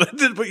impound.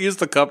 Didn't use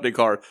the company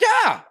card.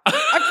 Yeah.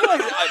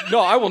 I feel no,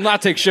 I will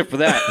not take shit for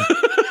that.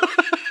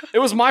 It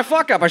was my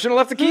fuck up. I should have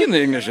left the key in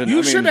the ignition.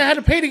 You shouldn't have had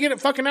to pay to get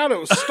it fucking out. It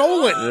was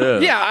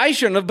stolen. Yeah, I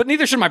shouldn't have, but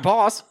neither should my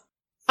boss.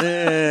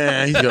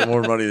 He's got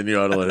more money than you.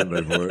 I ought to let him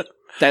pay for it.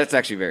 That's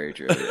actually very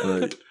true. Yeah.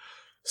 Right.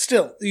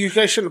 Still, you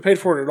guys shouldn't have paid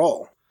for it at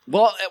all.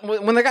 Well,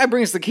 when the guy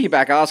brings the key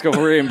back, I'll ask him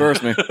to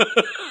reimburse me.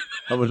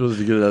 How much was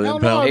it to get it out of Hell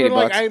no, impound? I'd been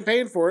like, $80. I ain't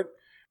paying for it.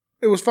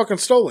 It was fucking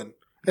stolen.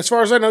 As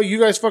far as I know, you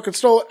guys fucking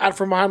stole it out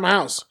from behind my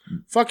house.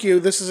 Fuck you.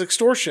 This is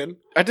extortion.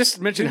 I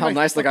just mentioned how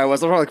nice the guy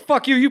was. I'm like,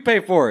 fuck you, you pay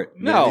for it.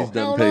 He's No. done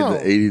No, paid no.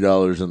 the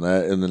 $80 in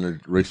that, and then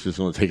Rick's just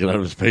going to take it out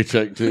of his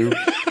paycheck too.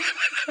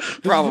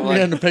 Probably. He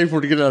had to pay for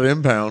it to get it out of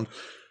impound.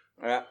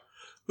 Yeah.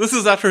 This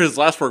is after his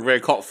last work van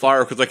caught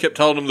fire because I kept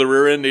telling him the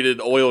rear end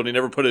needed oil and he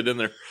never put it in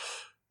there.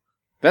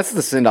 That's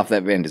the send off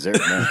that van deserved,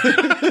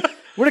 man.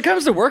 When it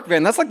comes to work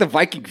van, that's like the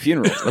Viking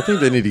funeral. I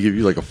think they need to give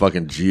you like a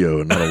fucking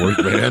Geo and not a work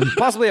van.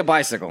 Possibly a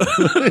bicycle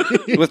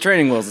with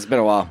training wheels. It's been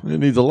a while. It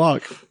needs a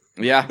lock.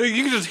 Yeah.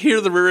 You can just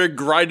hear the rear end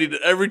grinding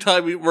every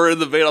time we're in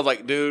the van. I'm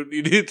like, dude,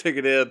 you need to take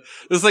it in.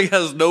 This thing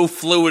has no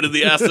fluid in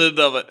the ass end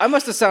of it. I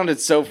must have sounded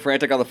so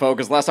frantic on the phone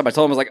because last time I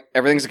told him, I was like,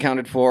 everything's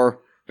accounted for.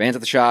 Van's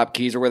at the shop.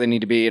 Keys are where they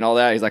need to be and all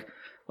that. He's like,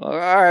 all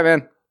right,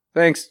 man.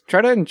 Thanks.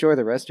 Try to enjoy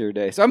the rest of your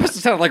day. So I must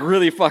have sounded like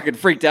really fucking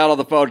freaked out on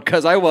the phone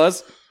because I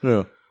was.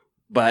 Yeah.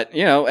 But,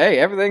 you know, hey,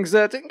 everything's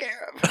taken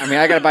care of. I mean,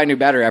 I got to buy a new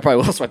battery. I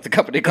probably will swipe the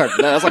company card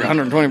for that. That's like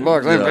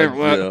 $120. I ain't paying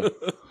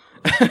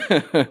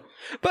for that.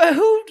 But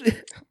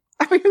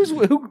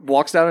who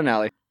walks down an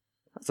alley?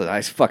 That's a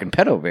nice fucking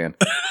pedo van.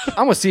 I'm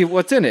going to see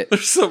what's in it.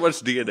 There's so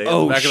much DNA in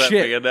the back of that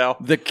van now.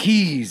 The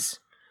keys.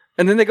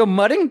 And then they go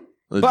mudding.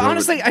 But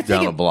honestly, I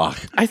think a block.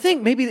 I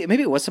think maybe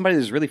it was somebody that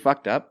was really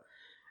fucked up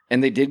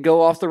and they did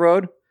go off the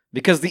road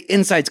because the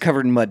inside's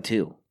covered in mud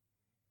too.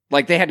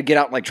 Like they had to get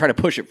out and like try to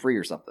push it free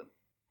or something.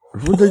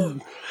 Would they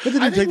take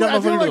that I feel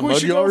motherfucker to like the we mud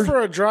should go yard?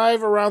 for a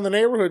drive around the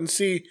neighborhood and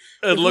see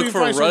And if look we for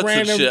find some ruts and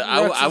random shit.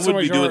 I ruts in would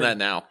someone's be doing yard. that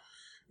now.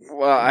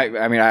 Well,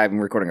 I mean, I'm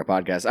recording a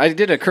podcast. I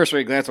did a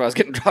cursory glance while I was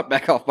getting dropped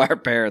back off by our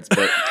parents,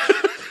 but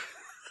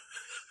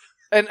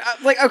and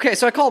okay,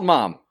 so I called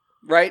mom.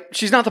 Right?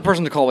 She's not the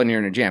person to call when you're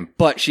in a jam,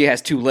 but she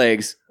has 2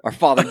 legs. Our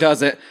father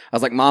does it. I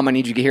was like, Mom, I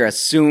need you to get here as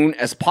soon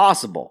as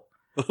possible.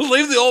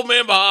 Leave the old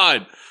man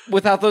behind.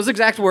 Without those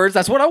exact words,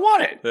 that's what I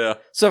wanted. Yeah.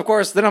 So, of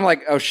course, then I'm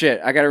like, oh, shit,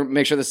 I got to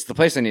make sure this is the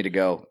place I need to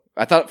go.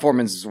 I thought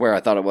Foreman's is where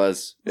I thought it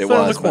was. It It's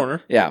around was. the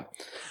corner. Yeah.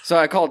 So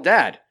I called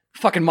Dad.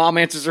 Fucking Mom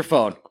answers her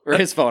phone. Or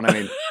his phone, I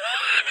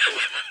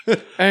mean.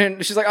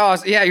 And she's like, oh,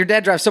 yeah, your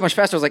dad drives so much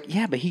faster. I was like,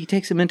 yeah, but he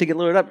takes him in to get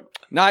loaded up.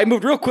 Nah, he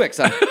moved real quick,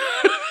 son.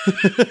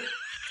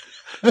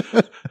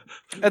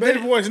 And Baby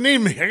boys need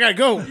me. I gotta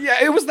go.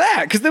 Yeah, it was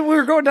that. Because then we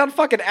were going down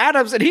fucking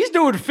Adams, and he's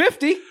doing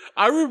 50.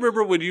 I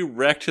remember when you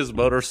wrecked his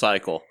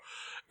motorcycle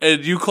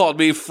and you called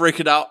me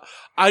freaking out.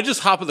 I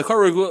just hop in the car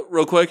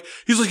real quick.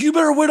 He's like, you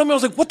better wait on me. I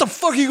was like, what the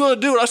fuck are you going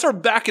to do? And I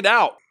started backing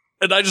out.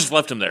 And I just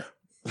left him there.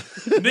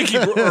 Nikki,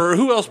 or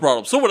who else brought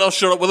him? Someone else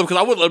showed up with him because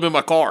I wouldn't let him in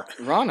my car.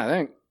 Ron, I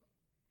think.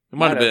 It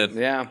might have been.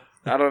 Yeah.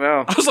 I don't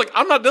know. I was like,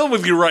 I'm not dealing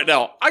with you right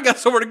now. I got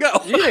somewhere to go.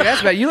 You think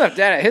that's bad. You left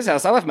Dad at his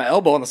house. I left my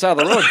elbow on the side of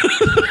the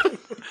road.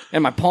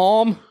 And my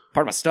palm,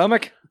 part of my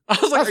stomach. I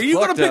was like, That's are you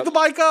going to fucked pick up. the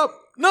bike up?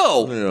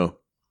 No. Yeah.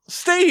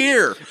 Stay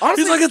here.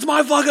 Honestly- He's like, it's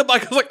my fucking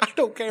bike. I was like, I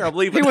don't care. I'm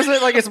leaving. He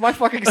wasn't like, it's my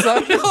fucking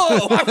son.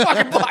 No. My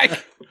fucking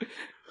bike.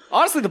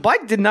 Honestly, the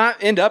bike did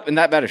not end up in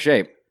that bad of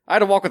shape. I had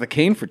to walk with a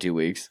cane for 2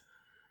 weeks.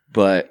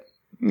 But,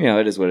 you know,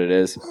 it is what it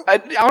is.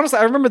 Honestly,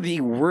 I remember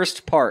the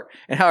worst part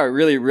and how I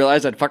really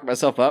realized I'd fucked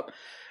myself up.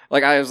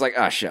 Like, I was like,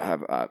 oh, shit.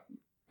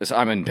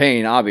 I'm in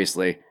pain,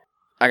 obviously.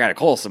 I got to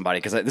call somebody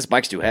because this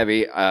bike's too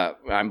heavy.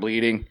 I'm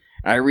bleeding.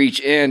 I reach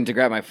in to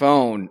grab my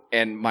phone,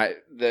 and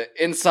the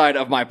inside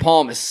of my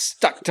palm is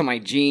stuck to my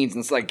jeans,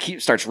 and it's like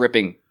starts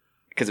ripping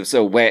because it was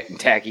so wet and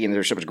tacky, and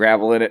there's so much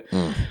gravel in it.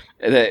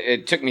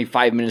 It took me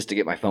 5 minutes to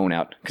get my phone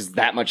out because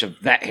that much of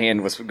that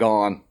hand was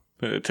gone.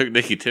 It took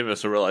Nicky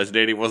Timmis to realize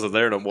Danny wasn't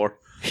there no more.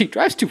 He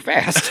drives too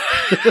fast.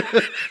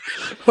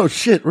 Oh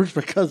shit! Where's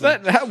my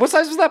cousin? What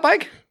size was that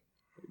bike?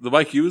 The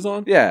bike you was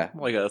on? Yeah,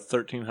 Like a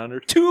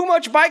 1300. too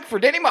much bike for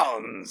Danny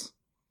Mullins.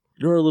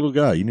 You're a little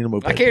guy. You need a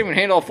moped. I can't even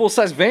handle a full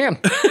size van.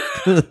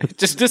 It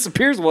just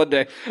disappears one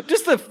day.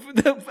 Just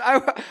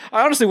I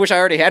honestly wish I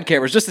already had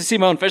cameras just to see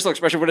my own facial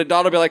expression when it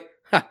dawned. I'd be like,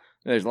 "Ha,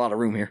 there's a lot of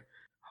room here."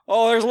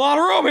 Oh, there's a lot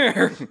of room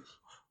here.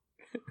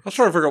 I was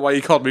trying to figure out why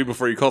you called me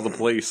before you called the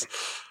police.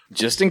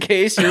 Just in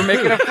case you're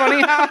making a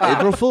funny ha.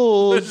 April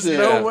Fools. There's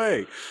no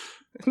way.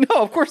 No,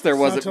 of course there It's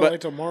wasn't. not till But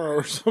like tomorrow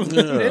or something.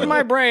 in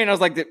my brain, I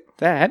was like,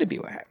 that had to be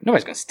what happened.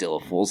 Nobody's gonna steal a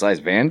full size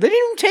van. They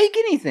didn't even take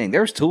anything.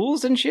 There was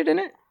tools and shit in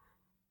it.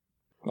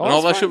 And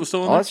all that that's shit was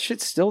still in all there? that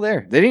shit's still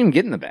there. They didn't even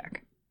get in the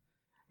back.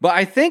 But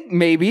I think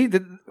maybe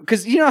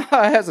because you know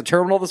how it has a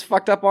terminal that's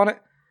fucked up on it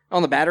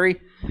on the battery,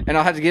 and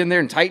I'll have to get in there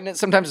and tighten it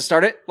sometimes to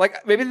start it.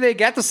 Like maybe they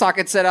got the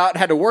socket set out,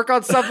 had to work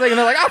on something, and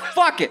they're like, "Oh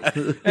fuck it,"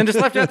 and just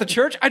left it at the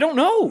church. I don't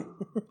know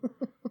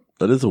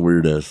That is a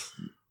weird ass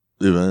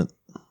event.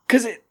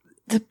 because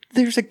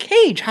there's a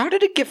cage. How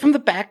did it get from the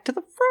back to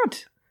the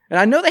front? And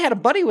I know they had a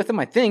buddy with them.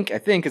 I think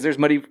because there's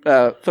muddy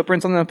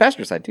footprints on the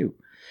passenger side too.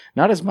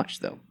 Not as much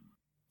though.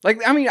 Like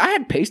I mean, I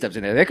had pay stubs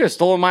in there. They could have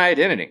stolen my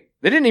identity.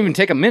 They didn't even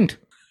take a mint.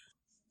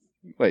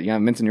 What, you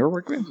have mints in your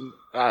work, man?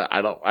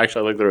 I don't.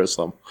 Actually, I think there is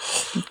some.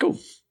 Cool.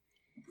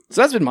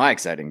 So that's been my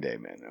exciting day,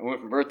 man. I went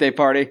for a birthday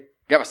party.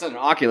 Got my son an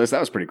Oculus. That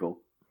was pretty cool.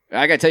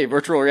 I gotta tell you,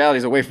 virtual reality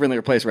is a way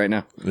friendlier place right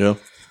now. Yeah.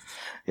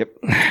 Yep.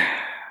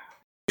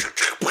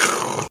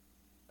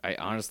 I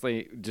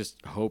honestly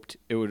just hoped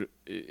it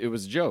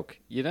was a joke.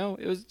 You know,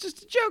 it was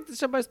just a joke that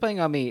somebody's playing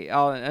on me.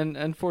 And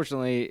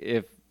unfortunately,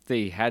 if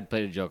they had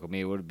played a joke on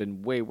me, it would have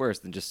been way worse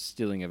than just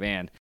stealing a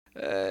van.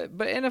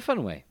 But in a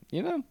fun way,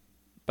 you know?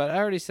 But I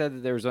already said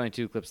that there was only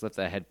 2 clips left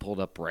that I had pulled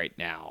up right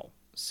now.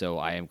 So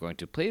I am going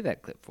to play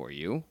that clip for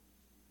you.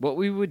 What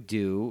we would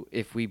do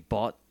if we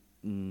bought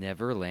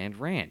Neverland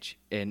Ranch.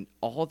 And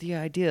all the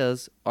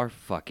ideas are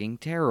fucking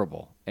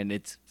terrible. And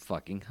it's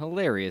fucking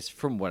hilarious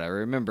from what I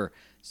remember.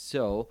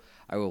 So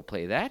I will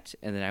play that,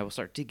 and then I will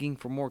start digging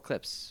for more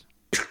clips.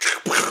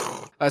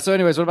 So,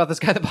 anyways, what about this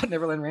guy that bought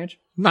Neverland Ranch?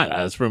 Nah,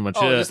 that's pretty much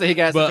Oh, it. just that he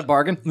got But- such a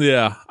bargain.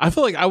 Yeah, I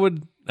feel like I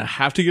would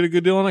have to get a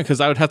good deal on it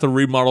because I would have to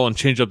remodel and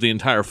change up the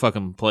entire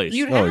fucking place,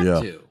 You'd Oh, have yeah.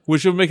 to.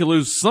 which would make it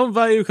lose some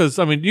value. Because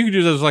I mean, you could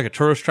use it as like a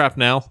tourist trap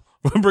now.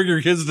 Bring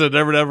your kids to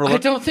Never. I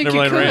don't think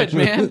Neverland you could, Ranch.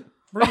 man.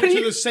 Bring it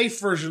to the safe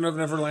version of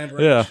Neverland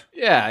Ranch.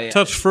 Yeah, Yeah.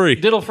 touch free.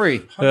 Diddle free.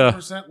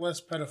 100%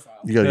 less pedophile.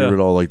 You gotta Yeah. get rid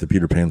of all like the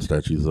Peter Pan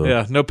statues though.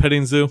 Yeah, no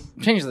petting zoo.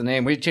 Change the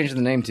name. We changed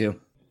the name to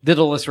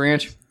Diddleless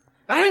Ranch.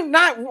 I mean,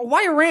 not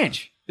why a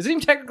ranch? Is it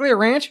even technically a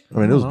ranch? I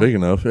mean, it was big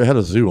enough. It had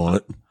a zoo on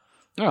it.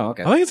 Oh,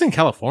 okay. I think it's in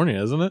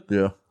California, isn't it?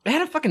 Yeah. It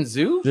had a fucking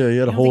zoo. Yeah, he had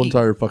a You don't whole think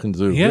entire fucking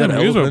zoo. He had an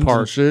amusement elephants and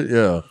park. shit.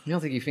 Yeah. You don't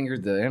think he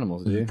fingered the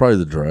animals, do you? Probably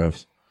the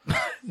giraffes.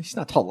 He's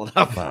not tall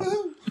enough.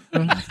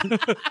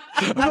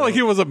 I feel like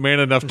he wasn't man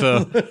enough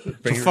to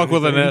fuck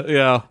with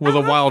with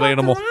a wild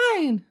animal.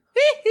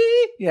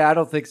 Yeah, I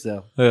don't think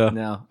so. Yeah.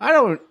 No, I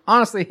don't.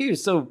 Honestly, he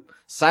was so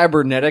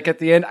cybernetic at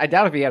the end. I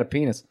doubt if he had a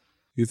penis.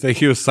 You think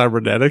he was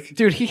cybernetic?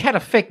 Dude, he had a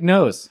fake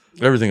nose.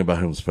 Everything about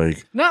him was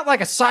fake. Not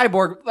like a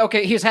cyborg.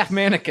 Okay, he's half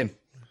mannequin.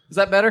 Is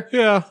that better?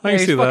 Yeah, I can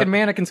he's see fucking that.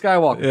 mannequin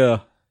Skywalker. Yeah,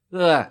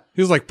 Ugh.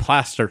 he was like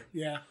plaster.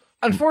 Yeah.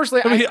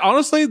 Unfortunately, I mean,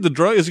 honestly, the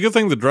drug it's a good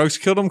thing the drugs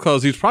killed him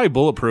because he's probably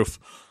bulletproof.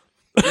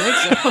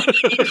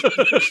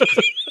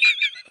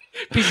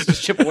 pieces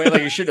just chip away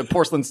like you're shooting a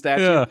porcelain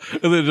statue. Yeah,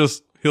 and then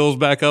just heals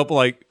back up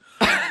like,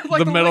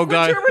 Like the metal Liquid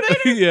guy.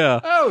 Terminator? Yeah,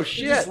 Oh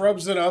He shit! just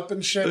rubs it up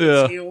and shit.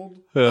 Yeah. It's healed.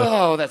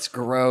 Oh, that's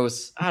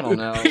gross. I don't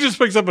know. he just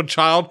picks up a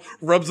child,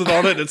 rubs it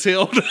on it, and it's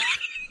healed.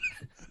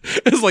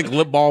 It's like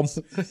lip balm.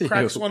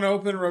 Cracks one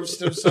open, rubs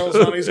stem cells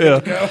on. He's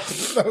good to go.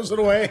 Throws it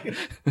away.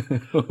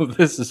 Oh,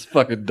 this is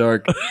fucking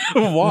dark.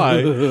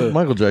 Why?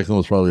 Michael Jackson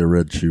was probably a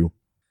red shoe.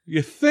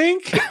 You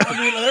think? I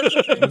mean, there's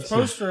a famous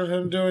poster of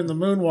him doing the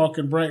moonwalk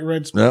in bright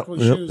red Yep, sparkly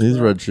yep, shoes. he's a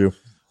bro. red shoe.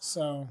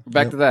 So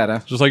Back to that, huh?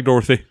 Just like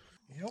Dorothy,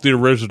 the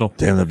original.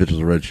 Damn, that bitch was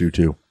a red shoe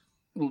too.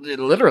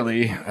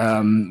 Literally,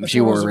 that's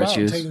she what it wore was red about,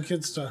 shoes. taking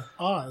kids to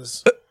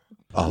Oz.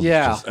 Oh,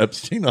 Yeah. just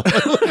Epstein. I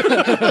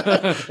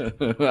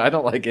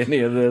don't like any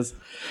of this.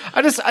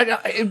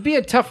 It'd be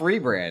a tough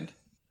rebrand.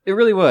 It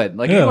really would.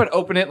 Like, Yeah. you would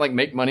open it, like,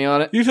 make money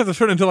on it. You just have to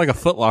turn it into like a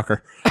Foot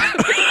Locker.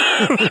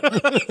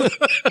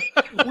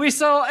 We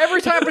sell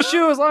every type of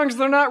shoe as long as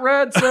they're not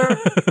red, sir.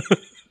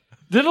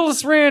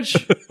 Diddleless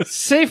Ranch,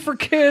 safe for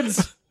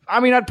kids. I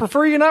mean, I'd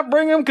prefer you not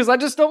bring them because I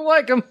just don't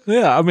like them.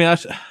 Yeah, I mean,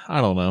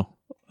 I don't know.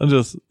 I'm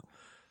just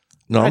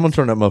No, I'm gonna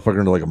turn that motherfucker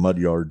into like a mud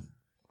yard.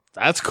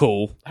 that's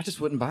cool. I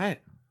just wouldn't buy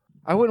it.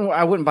 I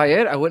wouldn't buy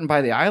it. I wouldn't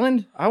buy the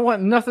island. I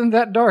want nothing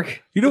that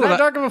dark. You know that what?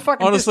 dark of a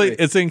fucking Honestly,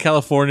 history. it's in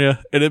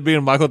California, and it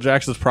being Michael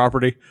Jackson's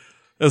property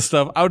and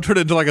stuff. I would turn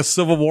it into like a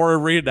Civil War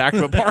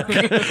reenactment park.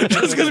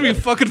 Just because it'd be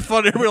fucking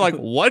fun. Everybody like,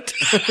 what?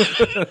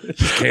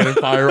 Cannon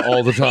fire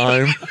all the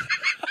time.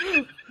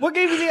 What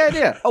gave you the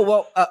idea? Oh,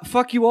 well,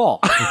 fuck you all.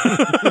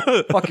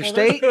 Fuck your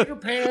state. Peter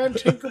Pan,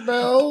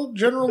 Tinkerbell,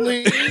 General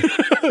Lee.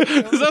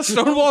 Is that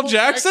Stonewall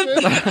Jackson?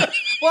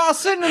 Well, I was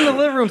sitting in the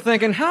living room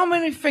thinking, how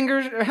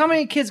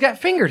many kids got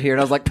fingered here?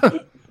 And I was like,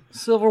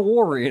 Civil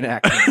War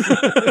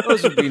reenactments.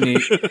 Those would be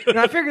neat. And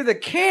I figured the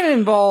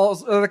cannon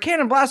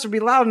blast would be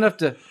loud enough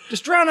to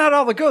just drown out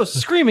all the ghosts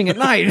screaming at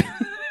night.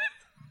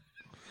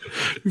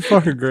 You're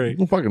fucking great.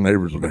 The fucking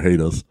neighbors would hate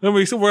us. I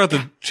mean, so we're going to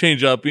have to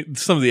change up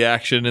some of the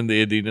action and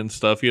the ending and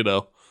stuff, you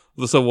know.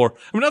 The Civil War.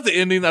 I mean, not the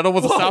ending. I don't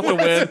want the South to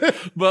win,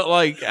 but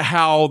like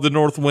how the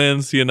North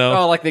wins, you know.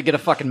 Oh, like they get a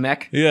fucking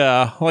mech?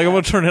 Yeah, like I'm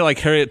gonna turn it like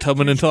Harriet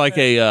Tubman into like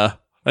a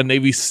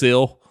Navy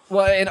SEAL.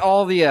 Well, and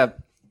all the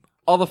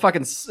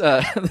fucking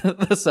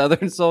the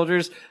Southern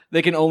soldiers,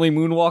 they can only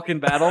moonwalk in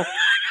battle.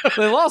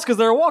 They lost because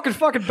they were walking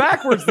fucking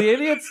backwards, the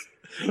idiots.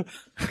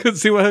 Couldn't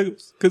see what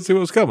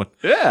was coming.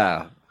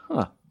 Yeah.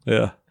 Huh.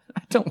 Yeah.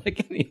 I don't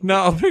like any.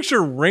 Now I'll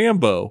picture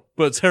Rambo,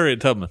 but it's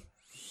Harriet Tubman.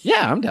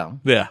 Yeah, I'm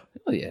down. Yeah,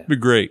 Hell yeah. it'd be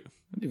great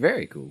It'd be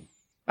very cool.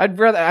 I'd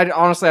rather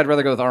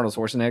go with Arnold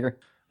Schwarzenegger.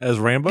 as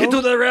Rambo. Get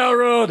to the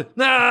railroad!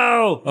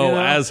 No! Oh, You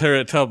know? as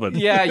Harriet Tubman.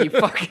 Yeah, you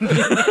fucking.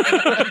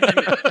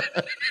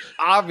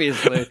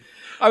 Obviously.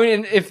 I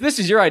mean, if this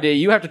is your idea,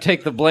 you have to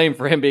take the blame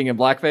for him being in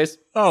blackface.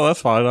 Oh,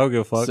 that's fine. I don't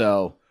give a fuck.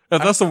 So.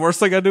 If that's the worst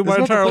thing I do my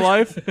entire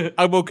life,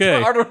 I'm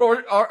okay.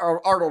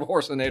 Arnold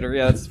Horsenator.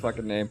 Yeah, that's his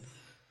fucking name.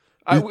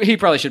 He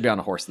probably should be on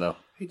a horse, though.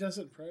 He does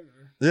it in Predator.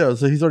 Yeah,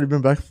 so he's already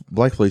been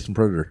blackface in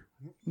Predator.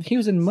 He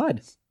was in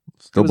mud.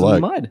 Still He was black.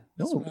 in mud.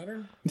 No.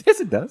 Matter? Yes,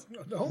 it does.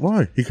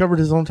 Why? He covered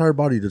his whole entire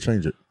body to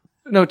change it.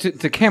 No,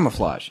 to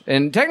camouflage.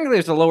 And technically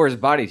it's to lower his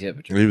body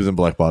temperature. He was in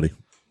black body.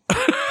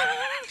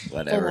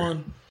 Whatever. Full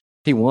on.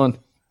 He won.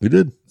 He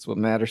did. That's what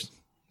matters.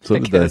 So I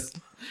did they. guess.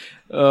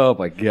 Oh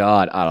my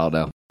god. I don't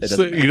know. It So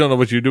doesn't you don't know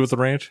what you do with the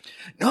ranch,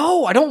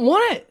 No, I don't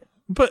want it.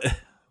 but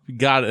we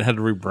got it. Had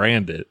to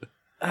rebrand it.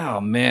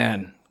 Oh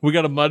man. We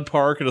got a mud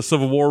park and a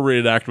Civil War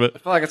reenactment. I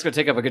feel like it's gonna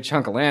take up a good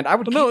chunk of land. I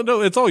would No,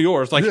 it's all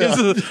yours. Like this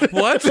is,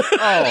 what?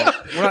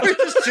 Oh, we're not-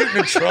 just shooting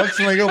the trucks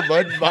and they go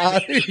mud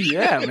by.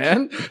 yeah,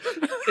 man.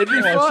 It'd be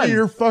I fun. see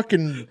your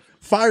fucking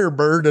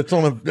Firebird that's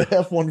on a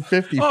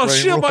F-150. Oh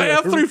frame shit! or My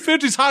whatever.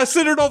 F-350's high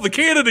centered on the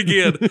cannon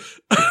again.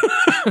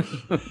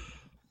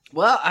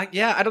 Well, I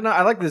don't know.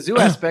 I like the zoo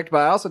aspect, but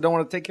I also don't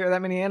want to take care of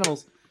that many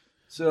animals.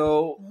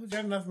 So, You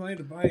got enough money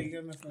to buy it. You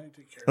got enough money to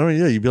take care of I mean,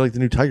 yeah, you'd be like the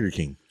new Tiger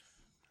King.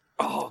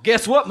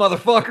 guess what,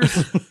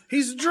 motherfuckers? it.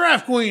 He's the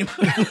giraffe queen.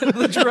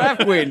 The giraffe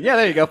queen. Yeah,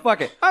 there you go.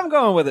 Fuck it. I'm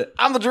going with it.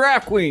 I'm the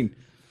giraffe queen.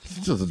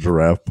 It's just a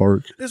giraffe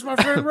park. This is my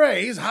friend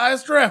Ray. He's high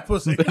as giraffe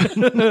pussy.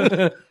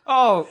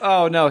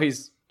 Oh no,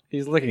 he's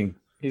licking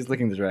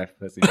the giraffe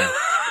pussy.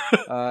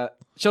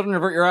 Children,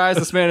 avert your eyes.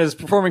 This man is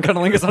performing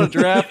cunnilingus on a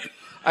giraffe.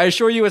 I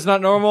assure you, it's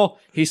not normal.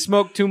 He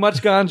smoked too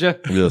much ganja.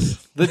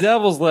 Yes. The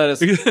devil's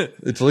lettuce.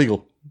 It's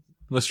legal.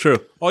 That's true.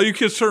 All you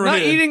kids turn Not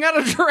away. eating out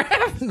of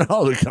giraffe.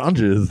 No, the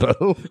ganja is,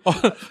 though.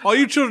 All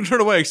you children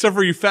turn away, except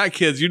for you fat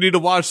kids. You need to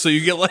watch so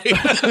you get laid.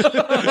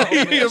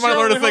 You might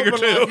learn a thing or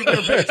two.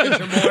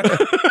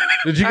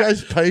 Did you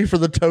guys pay for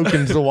the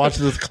tokens to watch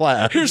this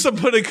class? Here's some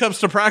pudding cups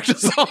to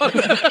practice on.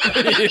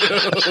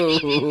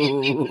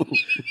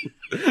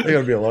 They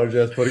gotta be a large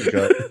ass pudding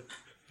cup.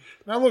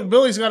 Now look,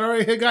 Billy's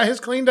got his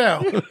cleaned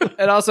out.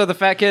 And also, the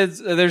fat kids,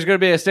 there's going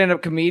to be a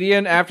stand-up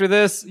comedian after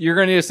this. You're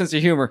going to need a sense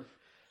of humor.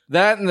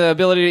 That and the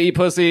ability to eat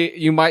pussy,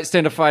 you might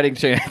stand a fighting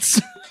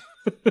chance.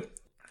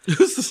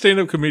 Who's the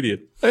stand-up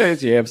comedian? Hey,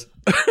 it's Yams.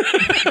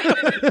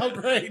 Oh,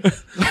 great.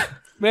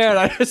 Man,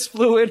 I just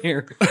flew in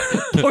here.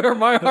 Boy, are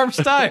my arms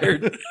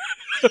tired.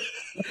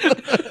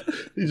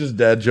 He's just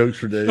dad jokes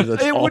for days.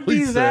 That's It all would be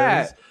he says.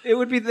 that. It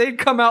would be, they'd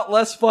come out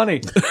less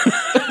funny.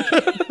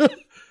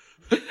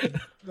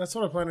 That's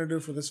what I plan to do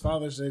for this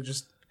Father's Day.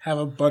 Just have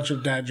a bunch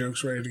of dad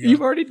jokes ready to go.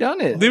 You've already done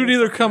it. They would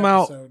either come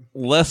out Episode.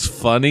 less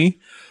funny,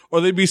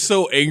 or they'd be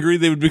so angry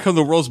they would become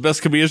the world's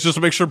best comedians just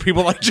to make sure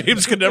people like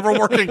James could never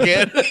work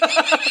again.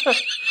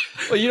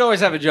 Well, you'd always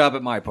have a job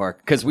at my park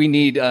because we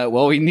need,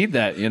 we need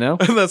that, you know?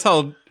 And that's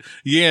how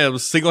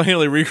Yams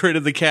single-handedly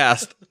recreated the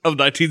cast of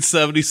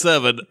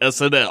 1977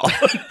 SNL.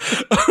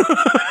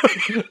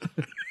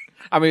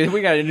 I mean,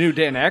 we got a new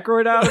Dan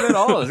Aykroyd out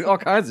of it, all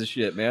kinds of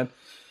shit, man.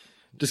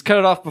 Just cut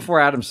it off before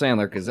Adam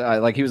Sandler because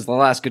he was the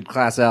last good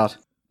class out.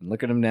 And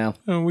look at him now.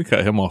 Oh, we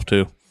cut him off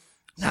too.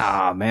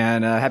 Ah,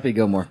 man, Happy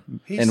Gilmore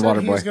He and said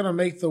Waterboy. he's going to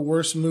make the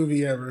worst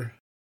movie ever.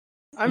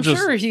 I'm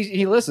Just- sure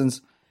he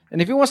listens.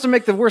 And if he wants to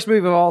make the worst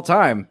movie of all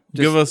time,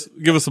 just,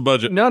 Give us a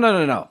budget. No.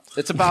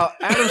 It's about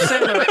Adam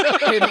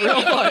Sandler in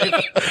real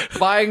life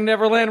buying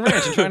Neverland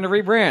Ranch and trying to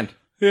rebrand.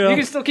 Yeah. You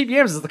can still keep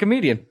Yams as the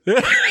comedian. You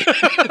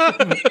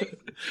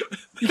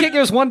can't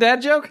give us one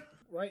dad joke?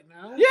 Right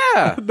now?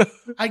 Yeah.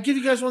 I gave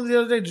you guys one the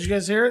other day. Did you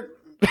guys hear it?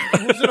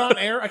 Was it on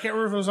air? I can't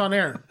remember if it was on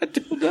air. I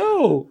don't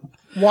know.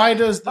 Why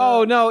does the,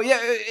 Oh, no. Yeah,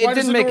 why it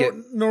does didn't the make it.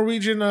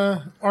 Norwegian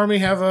army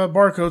have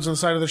barcodes on the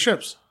side of the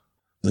ships?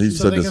 He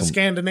So said they this. can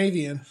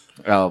Scandinavian.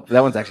 Oh,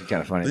 that one's actually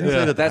kind of funny. Didn't he say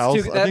that the That's house-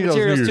 too, I that think that was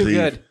material's New too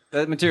Year's good.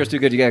 That material's too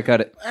good. You gotta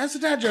cut it. That's a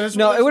dad joke.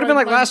 No, it would have been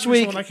like last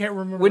week I can't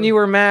remember. when you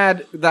were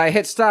mad that I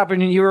hit stop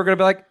and you were going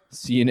to be like,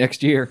 see you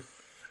next year.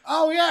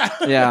 Oh, yeah.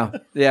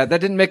 Yeah,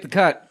 that didn't make the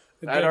cut.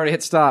 I'd already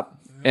hit stop,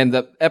 and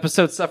the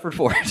episode suffered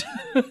for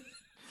it.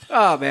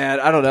 Oh, man,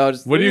 I don't know.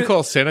 What do you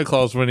call Santa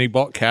Claus when he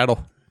bought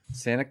cattle?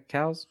 Santa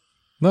cows?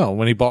 No,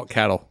 when he bought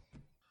cattle.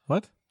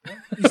 What?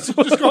 Just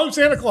call him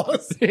Santa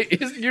Claus.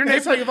 Your name,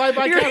 It's like if I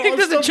buy your cattle, name I'm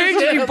doesn't still change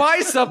just if you Yams. buy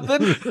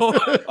something.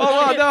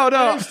 Oh, no.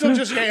 I'm still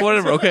just Yams.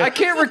 Whatever. Okay. I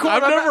can't record.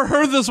 I've never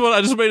heard this one.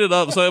 I just made it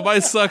up, so it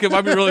might suck. It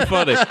might be really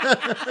funny.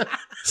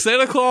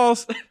 Santa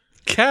Claus,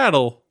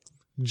 cattle,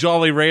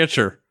 Jolly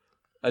Rancher.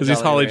 Because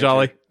he's Holly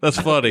Jolly. That's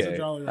funny.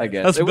 Jolly I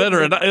guess. That's It would-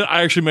 better, and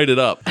I actually made it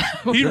up.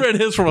 He read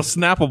his from a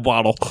Snapple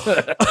bottle.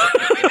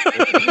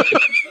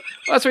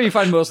 That's where you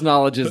find most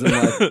knowledges in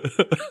life.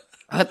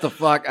 What the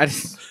fuck?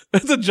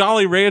 It's a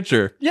Jolly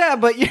Rancher. Yeah,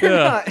 but you're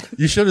not.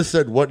 You should have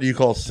said, "What do you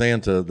call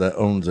Santa that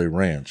owns a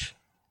ranch?"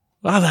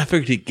 I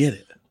figured he'd get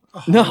it.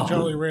 No.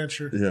 Jolly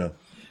Rancher. Yeah.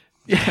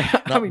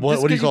 I mean, what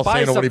just do you 'cause call buy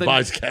Santa when he something,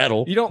 buys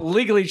cattle? You don't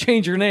legally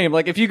change your name.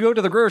 Like, if you go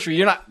to the grocery,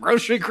 you're not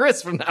Grocery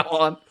Chris from now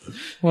on.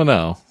 Well,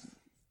 no.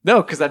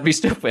 No, because that'd be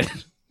stupid.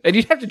 And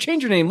you'd have to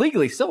change your name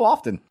legally so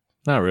often.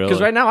 Not really.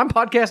 Because right now, I'm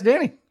Podcast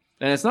Danny.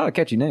 And it's not a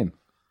catchy name.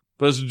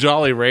 But it's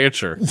Jolly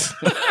Rancher. You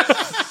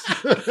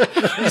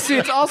see,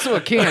 it's also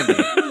a candy.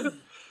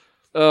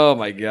 Oh,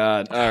 my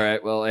God. All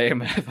right. Well,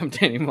 AMF, I'm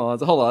Danny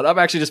Mullins. Hold on. I'm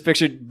actually just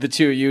pictured the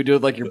two of you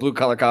doing, like, your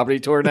blue-collar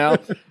comedy tour now.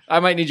 I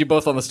might need you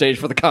both on the stage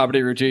for the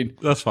comedy routine.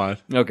 That's fine.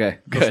 Okay,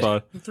 That's good.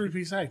 fine. The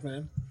three-piece act,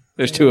 man.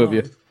 There's two of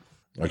you.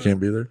 I can't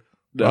be there.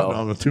 No.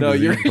 I'm too No,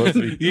 busy you're- eating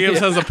pussy. Yams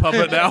has a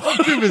puppet now.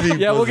 Too busy eating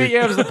Yeah, we'll pussy. get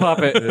Yams the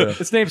puppet.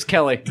 His name's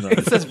Kelly.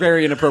 It says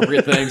very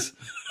inappropriate things.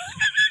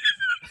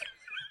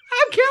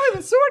 I'm Kelly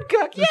the sword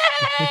cook.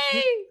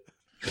 Yay!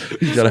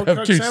 You gotta have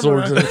Sword two Cook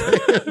swords in Samurai.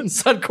 his hand.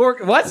 Sun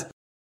Cork. What?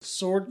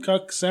 Sword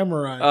Cuck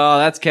Samurai. Oh,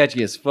 that's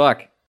catchy as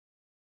fuck.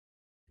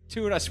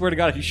 Two, and I swear to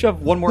God, if you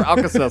shove one more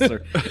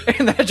Alka-Seltzer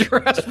in that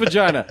giraffe's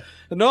vagina,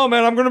 no,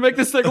 man, I'm going to make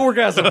this thing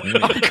orgasm.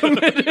 I'm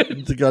committed.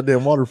 It's a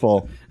goddamn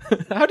waterfall.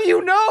 How do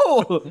you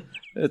know?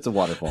 It's a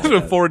waterfall. It's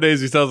been 4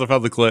 days he tells I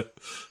found the clip.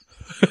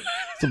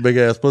 It's a big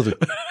ass pussy.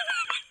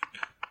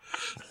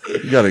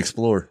 You gotta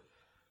explore.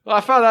 Well,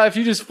 I found out if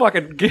you just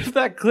fucking give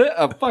that clit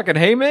a fucking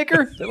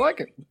haymaker, they like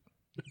it.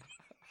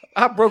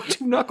 I broke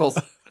 2 knuckles.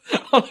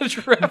 on a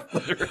giraffe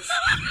litter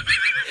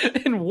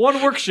in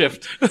one work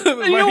shift. And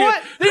you know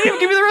what? They didn't even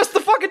give me the rest of the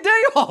fucking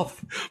day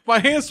off. My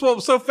hand swelled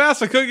up so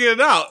fast I couldn't get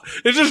it out.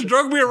 It just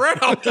drug me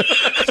around.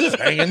 Just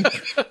hanging.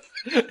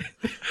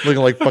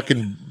 Looking like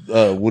fucking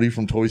Woody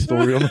from Toy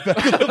Story on the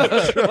back of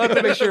the We'll have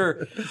to make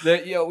sure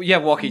that you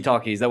have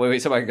walkie-talkies. That way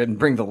somebody can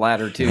bring the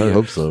ladder to you. I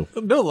hope so.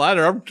 No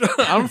ladder.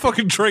 I'm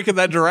fucking drinking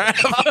that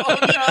giraffe.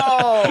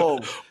 Oh,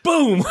 no.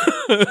 Boom.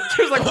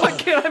 She was like, why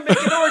can't I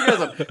make an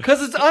orgasm?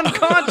 Because it's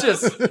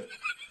unconscious.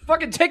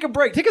 Fucking take a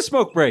break. Take a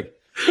smoke break.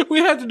 We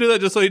had to do that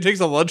just so he takes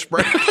a lunch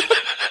break.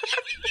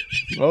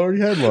 I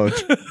already had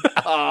lunch.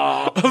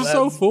 I'm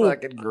so full.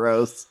 Fucking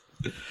gross.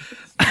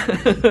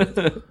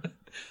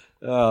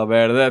 Oh,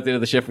 man. And then at the end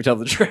of the shift, we tell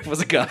the giraffe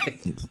was a guy.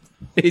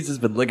 He's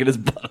just been licking his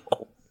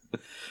butthole.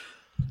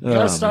 You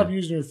gotta stop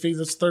using your feet.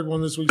 That's the third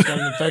one this week's got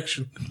an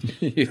infection.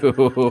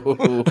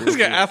 Ew. He's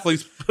got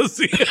athlete's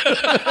pussy. That's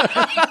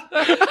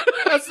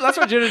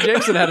why Jenna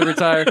Jameson had to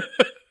retire.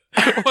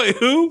 Wait,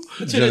 who?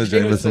 Jenna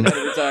Jameson. had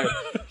to retire.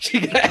 She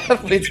got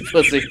athlete's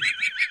pussy.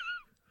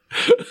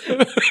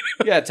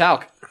 Yeah,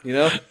 talc. You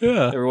know?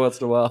 Yeah. Every once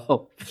in a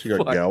while. She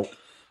got gout.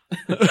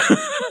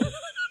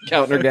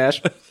 Counting her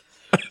gash.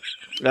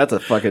 That's a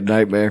fucking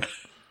nightmare.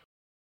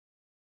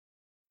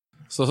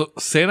 So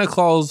Santa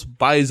Claus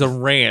buys a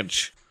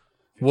ranch.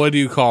 What do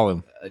you call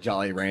him? A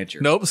Jolly Rancher.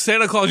 Nope,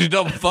 Santa Claus, you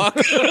dumb fuck.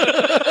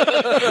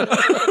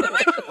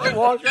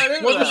 What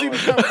does he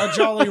become? A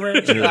Jolly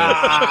Rancher.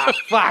 Ah, A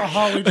fuck.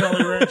 Holly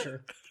Jolly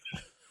Rancher.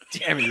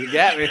 Damn it, you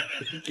got me.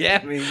 You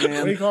got me, What do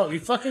man. you call it? You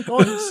fucking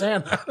call him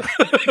Santa.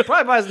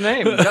 Probably by his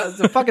name. It's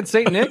a fucking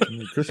Saint Nick.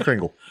 Chris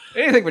Kringle.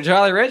 Anything but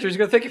Jolly Rancher, he's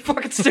gonna think you're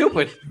fucking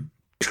stupid.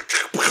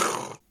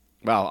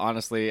 Well,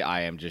 honestly,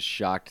 I am just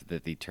shocked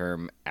that the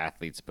term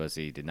athlete's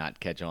pussy did not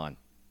catch on.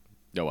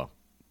 Oh well.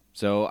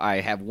 So I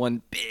have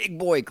one big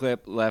boy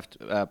clip left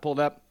pulled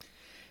up,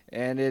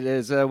 and it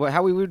is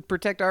how we would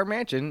protect our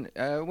mansion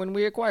when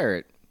we acquire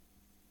it.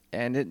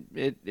 And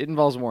it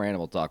involves more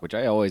animal talk, which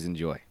I always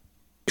enjoy.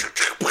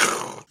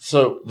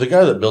 So the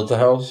guy that built the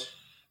house,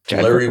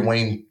 Chad Larry Crooker.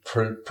 Wayne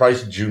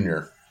Price Jr.,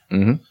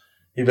 Mhm.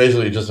 he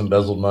basically just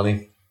embezzled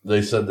money.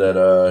 They said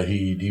that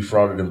he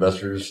defrauded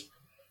investors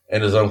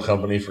and his own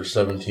company for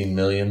 $17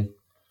 million.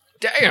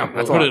 Damn,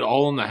 that's Put what it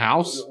all in the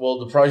house? Well,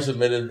 the Price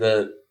admitted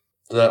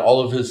that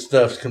all of his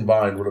thefts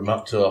combined would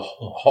amount to a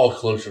haul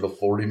closer to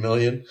 $40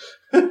 million.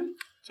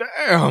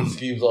 Damn.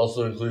 Schemes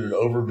also included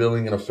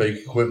overbilling and a fake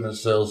equipment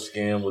sales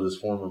scam with his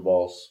former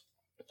boss.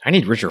 I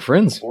need richer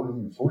friends.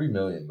 40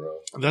 million, bro.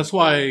 That's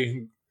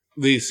why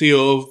the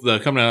CEO of the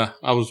company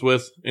I was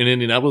with in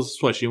Indianapolis,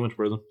 that's why she went to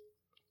prison.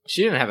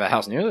 She didn't have a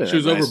house nearly that She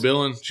was nice.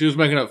 overbilling. She was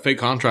making up fake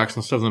contracts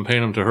and stuff and paying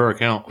them to her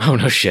account. Oh,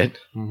 no shit.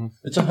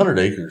 It's 100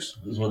 acres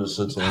is what it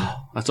sits on.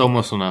 That's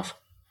almost enough.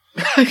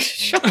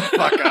 Shut the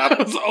fuck up.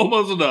 That's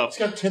almost enough. It's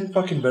got 10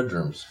 fucking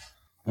bedrooms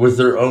with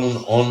their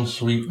own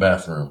ensuite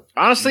bathroom.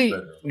 Honestly,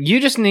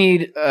 you just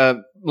need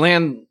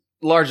land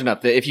large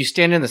enough that if you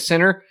stand in the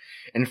center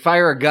and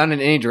fire a gun in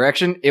any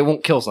direction, it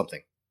won't kill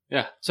something.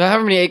 Yeah. So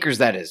however many acres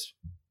that is.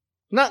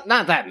 Not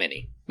that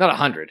many. Not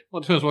 100. Well,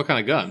 it depends what kind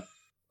of gun.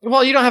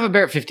 Well, you don't have a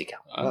Barrett 50 cal.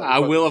 I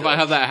will if I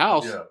have that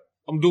house. Yeah.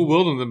 I'm dual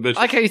wielding them bitches.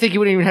 I like how you think you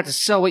wouldn't even have to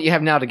sell what you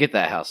have now to get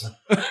that house.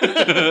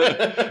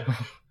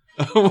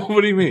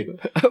 What do you mean?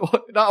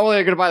 Not only are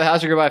you going to buy the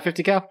house, you're going to buy a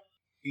 50 cal?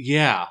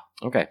 Yeah.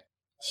 Okay.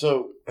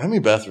 So, how many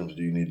bathrooms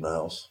do you need in the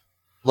house?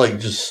 Like,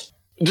 just...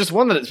 Just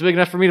one that's big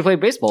enough for me to play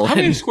baseball. How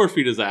many in. square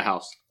feet is that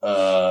house?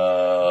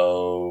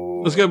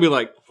 Uh, It's going to be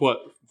like, what,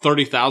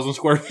 30,000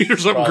 square feet or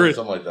something probably crazy?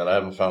 something like that. I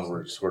haven't found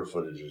where its square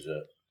footage is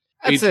yet.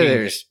 I'd say 18.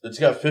 there's... It's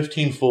got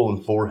 15 full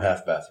and 4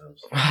 half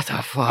bathrooms. What the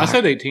fuck? I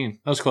said 18.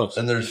 That was close.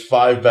 And there's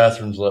 5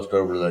 bathrooms left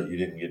over that you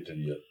didn't get to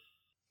yet.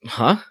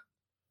 Huh?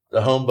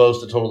 The home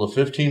boasts a total of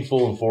 15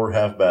 full and 4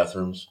 half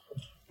bathrooms.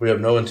 We have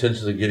no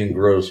intentions of getting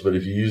gross, but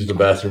if you use the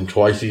bathroom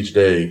twice each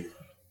day,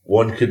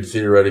 one could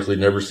theoretically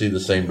never see the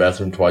same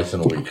bathroom twice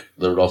in a week.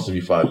 There would also be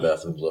 5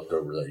 bathrooms left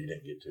over that you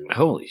didn't get to.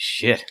 Holy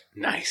shit.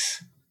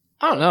 Nice.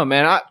 I don't know,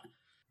 man.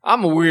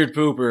 I'm a weird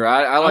pooper.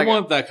 I like... I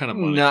want that kind of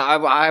money. No,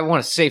 I want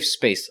a safe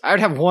space. I would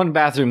have one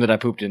bathroom that I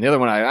pooped in. The other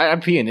one,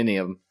 I'd pee in any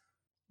of them.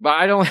 But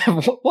I don't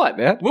have... What,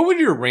 man? What would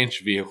your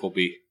ranch vehicle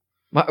be?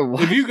 What?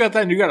 If you got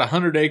that and you got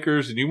 100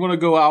 acres and you want to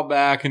go out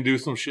back and do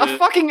some shit. A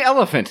fucking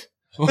elephant.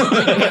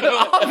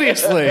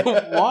 Obviously.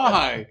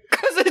 Why?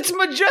 Because it's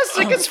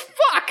majestic as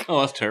fuck.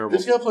 Oh, that's terrible.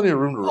 It's got plenty of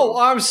room to roll.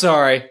 Oh, I'm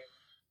sorry.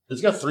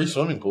 It's got 3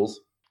 swimming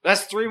pools.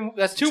 That's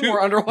two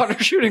more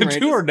underwater shooting The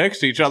ranges. two are next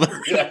to each other.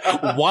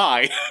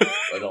 Why?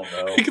 I don't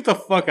know. Get the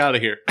fuck out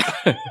of here.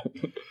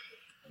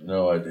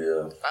 No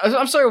idea.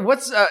 I'm sorry,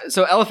 what's...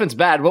 so elephant's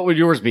bad. What would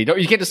yours be?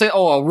 You can't just say,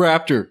 oh, a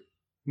raptor.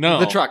 No.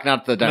 The truck,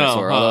 not the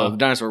dinosaur. No, Although the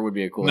dinosaur would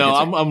be a cool No,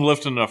 answer. I'm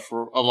lifting a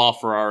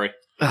LaFerrari.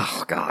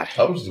 Oh, God.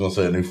 I was just going to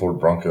say a new Ford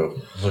Bronco.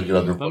 So get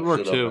out there and That'd put work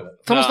shit up too. in it.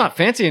 It's almost No. not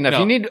fancy enough. No.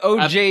 You need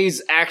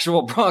OJ's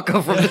actual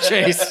Bronco from the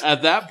chase.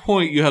 At that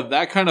point, you have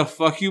that kind of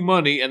fuck you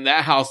money in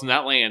that house and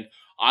that land.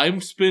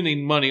 I'm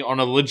spending money on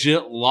a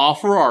legit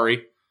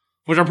LaFerrari,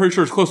 which I'm pretty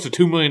sure is close to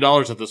 $2 million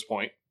at this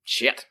point.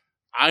 Shit.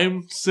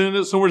 I'm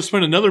sending it somewhere to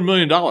spend another $1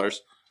 million,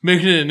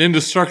 making it an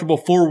indestructible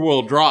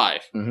 4-wheel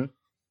drive. Mhm.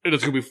 And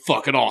it's going to be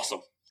fucking awesome.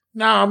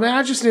 Nah, man,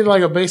 I just need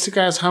like a basic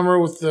ass Hummer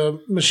with the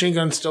machine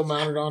gun still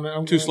mounted on it.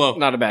 I'm Too good. slow.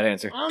 Not a bad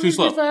answer. I don't Too need to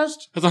be slow.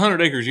 fast. That's 100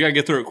 acres. You got to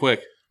get through it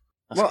quick.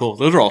 That's Well- cool.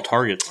 Those are all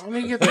targets. Let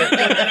me get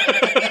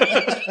that.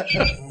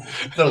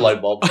 No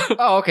light bulb.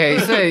 Oh, okay.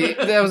 Say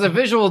that was a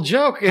visual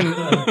joke,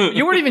 and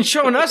you weren't even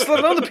showing us, let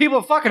alone the people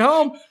at fucking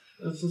home.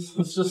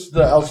 It's just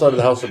the outside of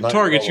the house at night.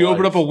 Targets. You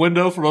open up a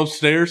window from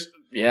upstairs.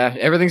 Yeah,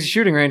 everything's a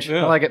shooting range.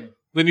 Yeah. I like it.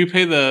 Then you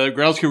pay the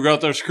groundskeeper to go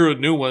out there, screw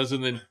new ones,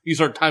 and then you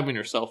start timing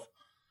yourself.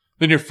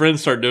 Then your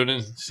friends start doing it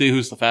and see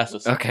who's the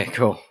fastest. Okay,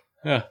 cool.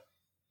 Yeah.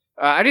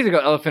 I'd either go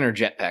elephant or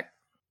jetpack.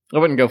 I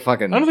wouldn't go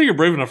fucking. I don't think you're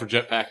brave enough for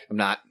jetpack. I'm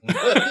not. you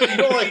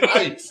don't like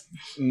heights.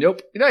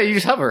 Nope. No, you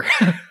just hover.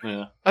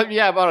 Yeah.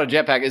 Yeah, I bought a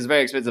jetpack. It's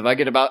very expensive. I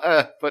get about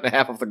a foot and a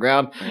half off the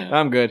ground. Yeah.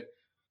 I'm good.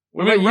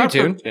 What about you, Radford-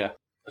 Toon? Yeah.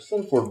 I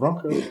said Ford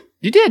Bronco.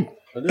 You did.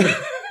 I did.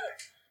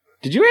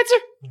 Did you answer?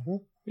 Mhm.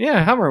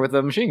 Yeah, Hummer with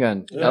a machine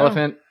gun. Yeah.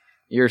 Elephant.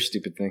 You're a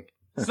stupid thing.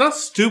 It's not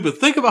stupid.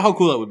 Think about how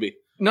cool that would be.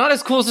 Not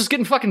as cool as just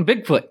getting fucking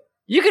Bigfoot.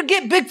 You could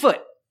get Bigfoot,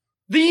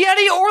 the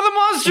Yeti, or the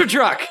monster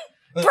truck.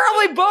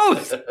 Probably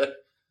both.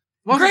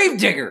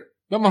 Gravedigger.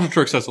 That monster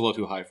truck sets a little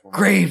too high for me.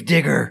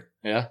 Gravedigger.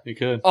 Yeah, you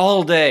could.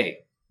 All day.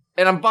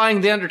 And I'm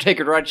buying the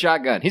Undertaker to ride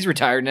shotgun. He's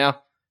retired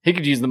now. He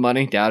could use the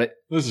money. Doubt it.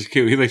 This is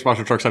cute. He thinks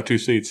monster trucks have 2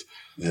 seats.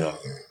 Yeah.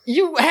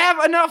 You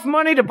have enough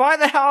money to buy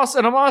the house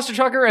and a monster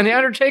trucker and the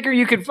Undertaker.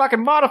 You could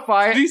fucking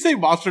modify Did it. you say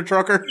monster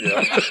trucker?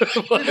 Yeah.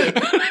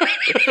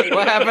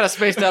 What happened? I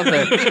spaced out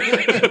there.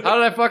 How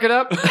did I fuck it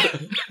up?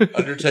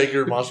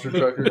 Undertaker, monster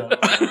trucker.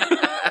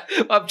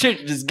 I'm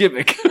changing his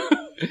gimmick.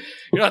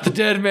 You're not the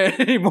dead man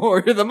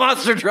anymore. You're the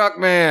monster truck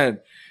man.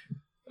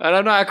 And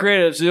I'm not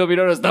creative, so you'll be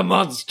known as the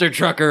monster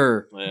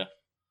trucker. Yeah.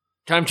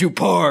 Time to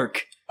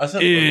park I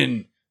sent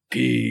in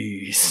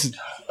peace.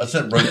 I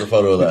sent Brooke the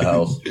photo of that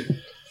house,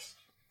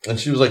 and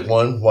she was like,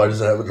 1, why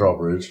does it have a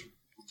drawbridge?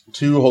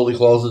 2, holy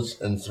closets,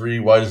 and 3,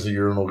 why does the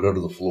urinal go to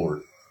the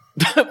floor?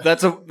 That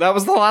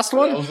was the last That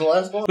one? was the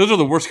last one. Those are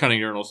the worst kind of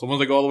urinals. The ones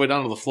that go all the way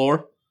down to the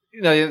floor.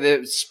 No,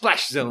 the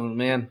splash zone,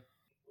 man.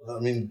 I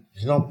mean,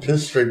 you don't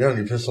piss straight down.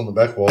 You piss on the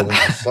back wall, then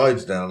it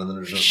slides down, and then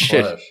there's no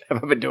Shit. splash.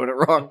 Have I been doing it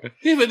wrong?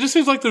 Yeah, but it just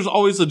seems like there's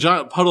always a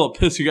giant puddle of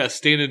piss you got to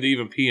stand in to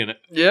even pee in it.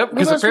 Yep,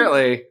 because that's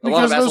apparently a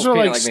lot Because of those assholes are pee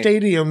like me.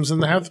 stadiums,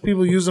 and half the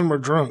people using them are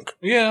drunk.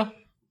 Yeah.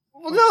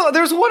 Well, no,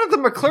 there's one at the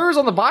McClure's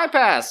on the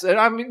bypass. And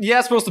I mean,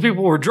 yes, most of the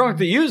people were drunk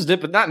that used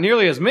it, but not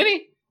nearly as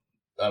many.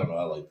 I don't know.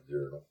 I like the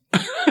urinal. I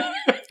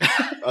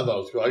thought it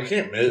was cool. I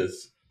can't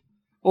miss.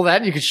 Well,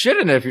 that you could shit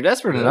in it if you're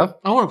desperate enough.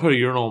 I want to put a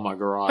urinal in my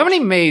garage. How many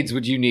maids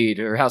would you need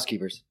or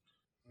housekeepers?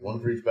 1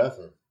 for each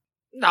bathroom.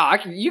 No,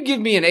 you give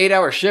me an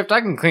 8-hour shift,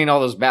 I can clean all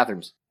those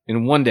bathrooms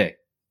in one day.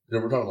 Yeah,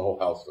 we're talking the whole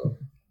house, though.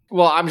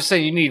 Well, I'm just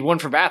saying you need one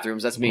for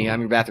bathrooms. That's me. I'm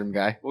your bathroom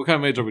guy. What kind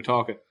of maids are we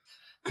talking?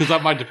 Because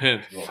that might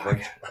depend. You want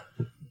French?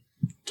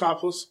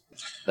 Topless.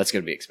 That's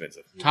going to be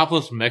expensive.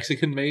 Topless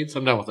Mexican maids?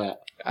 I'm down with that.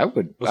 I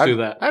would. Let's do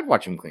that. I'd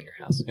watch him clean your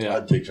house. Yeah.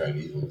 I'd take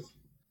Chinese ones.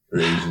 Or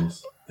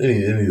Asians.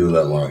 Any of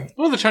that line.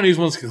 Well, the Chinese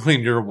ones can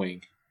clean your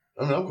wing.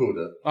 I mean, I'm cool with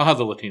that. I'll have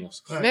the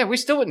Latinos. Man, we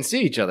still wouldn't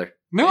see each other.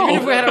 No.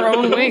 Even if we had our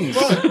own wings.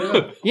 Fun,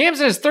 yeah. Yams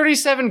has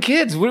 37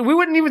 kids. We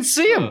wouldn't even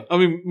see him. I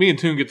mean, me and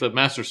Toon get the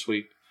master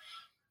suite.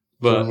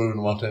 So we're But, moving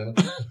to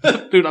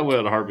Montana. dude, I would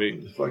at a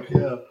heartbeat. Fuck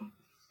yeah.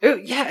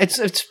 Yeah,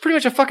 it's pretty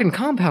much a fucking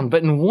compound,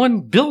 but in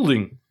one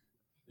building.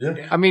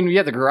 Yeah. I mean, you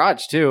have the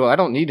garage, too. I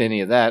don't need any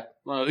of that.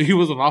 He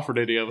wasn't offered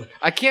any of it.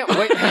 I can't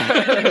wait.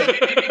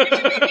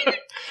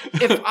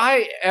 If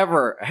I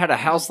ever had a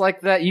house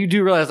like that, you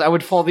do realize I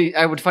would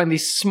find the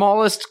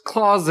smallest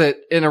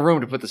closet in a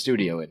room to put the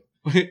studio in.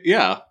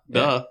 Yeah,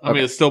 duh. I mean,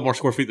 Okay. it's still more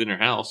square feet than your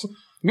house.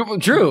 No,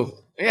 True.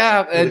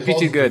 Yeah, it'd be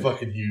too closets are good.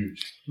 Fucking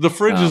huge. The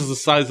fridge Oh. is the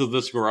size of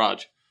this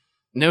garage.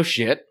 No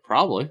shit.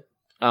 Probably.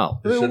 Oh.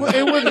 It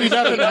wouldn't be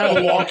nothing to have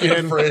a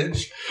walk-in.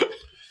 fridge.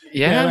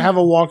 Yeah, to Yeah. have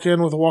a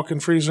walk-in with a walk-in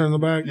freezer in the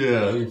back. Yeah,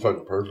 that'd be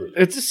fucking perfect.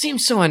 It just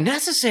seems so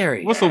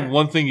unnecessary. What's the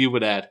one thing you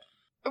would add?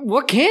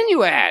 What can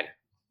you add?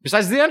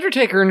 Besides the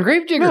Undertaker and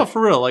Gravedigger? No,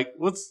 for real. Like,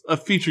 what's a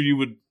feature you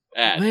would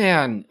add?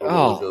 Man. A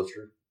roller Oh.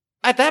 coaster.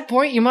 At that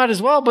point, you might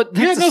as well, but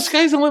Yeah, that's no, a-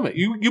 sky's the limit.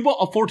 You bought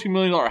a $14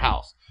 million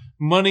house.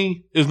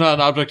 Money is not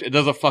an object. It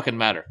doesn't fucking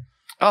matter.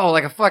 Oh,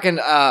 like a fucking,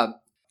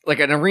 like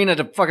an arena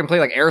to fucking play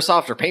like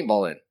airsoft or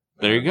paintball in.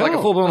 There you go. Like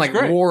a full-blown, That's like,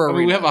 great. war I mean,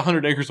 we arena. have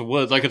 100 acres of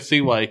woods. I could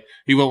see why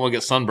you wouldn't want to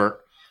get sunburnt.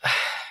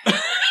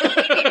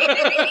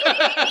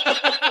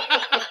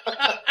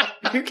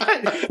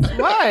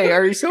 Why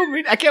are you so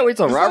mean? I can't wait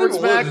till Robert's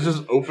It's not back. even woods, it's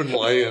just open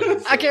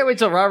land. I can't wait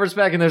till Robert's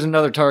back and there's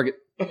another target.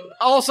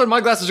 All of a sudden,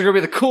 my glasses are going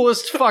to be the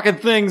coolest fucking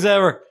things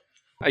ever.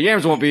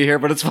 Yams won't be here,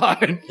 but it's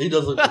fine. He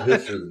does look more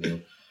history than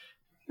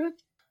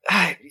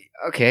you.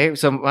 Okay,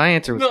 so my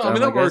answer was No, I dumb,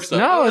 mean, that guess. works. Though.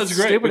 No, that's it's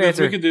a great. stupid because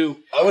answer. We could do.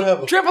 I would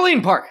have a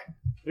Trampoline park.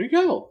 There you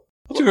go.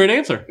 That's a great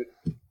answer.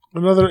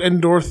 Another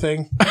indoor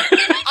thing.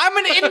 I'm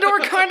an indoor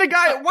kind of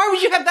guy. Why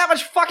would you have that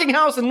much fucking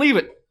house and leave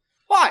it?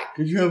 Why?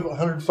 Because you have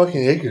 100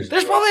 fucking acres.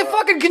 There's probably a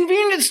fucking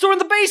convenience store in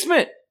the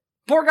basement.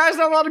 Poor guy's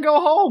not allowed to go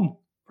home.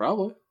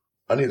 Probably.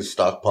 I need a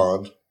stock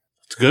pond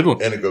It's a good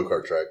one. and a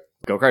go-kart track.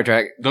 Go-kart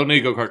track. Don't need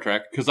a go-kart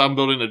track because I'm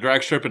building a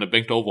drag strip and a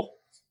banked oval.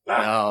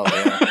 Oh,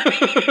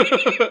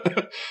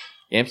 yeah.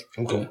 Yams?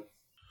 Okay.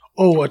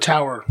 Oh, a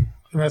tower.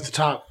 And at the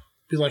top,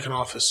 be like an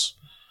office.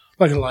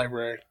 Like a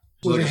library.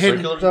 With Like a a hidden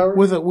circular tower?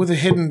 with a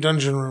hidden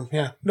dungeon room,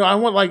 yeah. No, I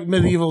want like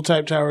medieval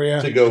type tower,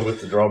 yeah. To go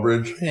with the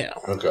drawbridge? Yeah.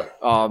 Okay.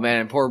 Oh,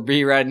 man, poor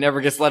B-Rad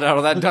never gets let out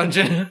of that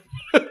dungeon.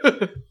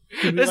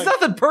 It's like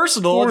nothing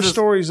personal. 4 just-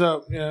 stories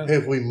up, yeah. Hey,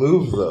 if we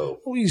move, though,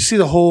 Well, you see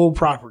the whole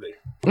property.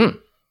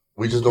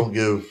 we just don't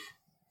give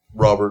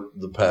Robert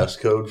the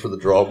passcode for the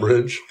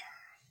drawbridge.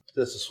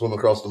 Just to swim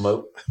across the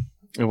moat.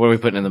 And what are we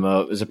putting in the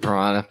moat? Is it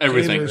piranha?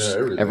 Everything. Gators.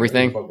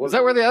 Everything? What- Is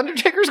that where the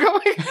Undertaker's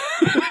going?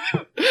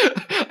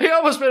 He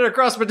almost made it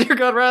across, but dear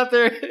God, right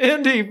there,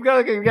 Indy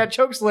got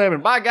choke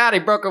slamming. By God, he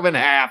broke him in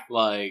half.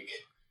 Like,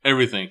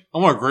 everything. I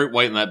want a great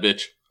white in that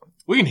bitch.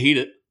 We can heat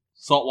it.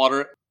 Salt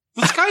water it.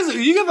 The sky's...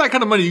 You get that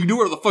kind of money, you can do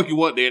whatever the fuck you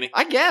want, Danny.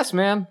 I guess,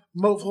 man.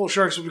 Moat full of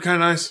sharks would be kind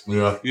of nice.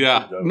 Yeah.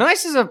 Yeah.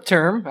 Nice is a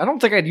term. I don't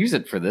think I'd use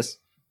it for this.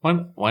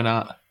 Why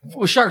not?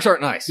 Well, sharks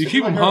aren't nice. You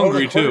keep them Like our own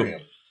hungry, too.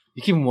 aquarium.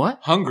 You keep them what?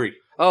 Hungry.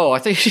 Oh, I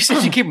think she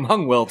said you keep them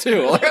hung well,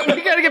 too. Like,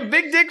 we gotta get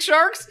big dick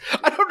sharks?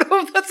 I don't know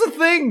if that's a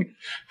thing.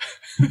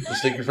 Just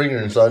stick your finger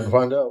inside and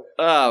find out.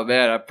 Oh,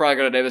 man. I'm probably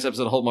gonna name this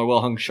episode Hold My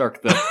Well Hung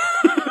Shark, though.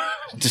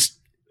 Just,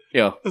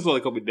 That's why they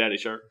call me Daddy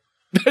Shark.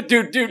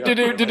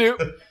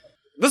 do.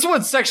 This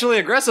one's sexually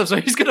aggressive, so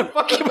he's gonna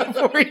fuck you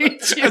before he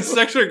eats you. A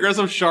sexually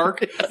aggressive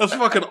shark? That's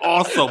fucking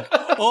awesome.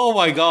 Oh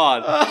my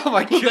god. Oh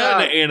my Put that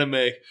God. in an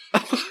anime.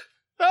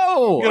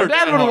 No, Get her our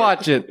dad dad would hard.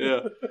 watch it. Yeah.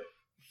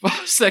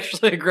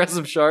 Sexually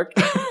aggressive shark.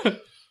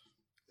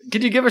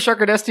 Can you give a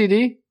shark an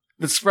STD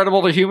that's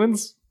spreadable to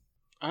humans?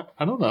 I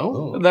don't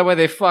know. Oh. That way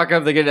they fuck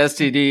up, they get an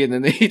STD, and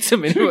then they eat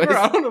some anyways.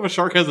 I don't know if a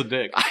shark has a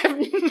dick. I have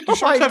Do no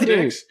sharks have idea.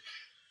 dicks?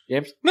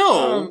 Yep.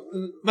 No.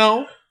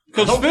 No.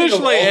 Because I don't fish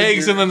think of lay all the eggs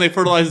years- and then they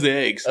fertilize the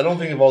eggs. I don't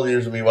think of all the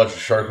years of me watching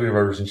Shark Week I've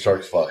ever seen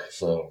sharks fuck.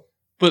 So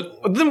But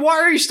Then why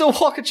are you still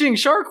watching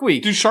Shark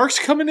Week? do sharks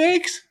come in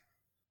eggs?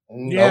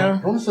 Yeah.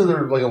 I want to say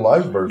they're like a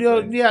live bird. Yeah,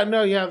 thing.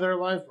 they're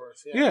live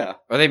births. Yeah. Yeah.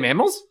 Are they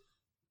mammals?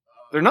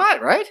 They're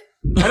not, right?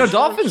 I know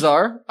dolphins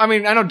are. I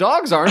mean, I know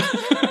dogs aren't.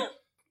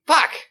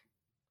 Fuck.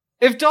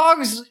 If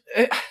dolphins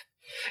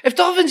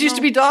used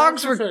to be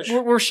dogs, sharks are fish.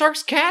 were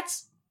sharks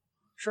cats?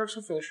 Sharks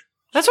are fish.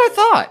 That's what I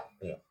thought.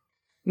 Yeah.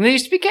 And they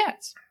used to be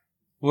cats.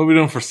 What are we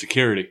doing for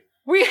security?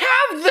 We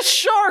have the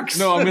sharks.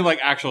 No, I mean like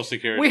actual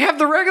security. We have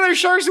the regular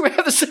sharks and we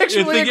have the if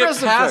sexually they get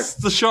aggressive sharks.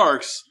 past the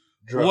sharks,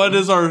 Drones. what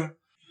is our...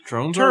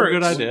 Drones are a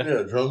good Turrets. idea.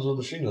 Yeah, drones with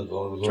machine guns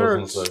on. Is what I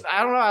Turrets. was going to say.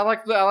 I don't know. I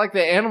like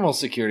the animal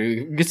security.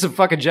 We can get some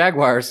fucking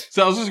jaguars.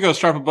 So I was just going to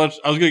strap I was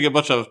going to get a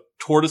bunch of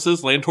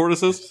tortoises, land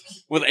tortoises,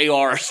 with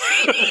ARs.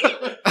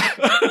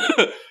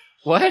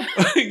 What?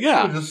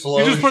 Yeah. Just slow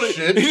You just put as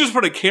shit. you just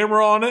put a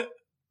camera on it,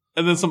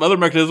 and then some other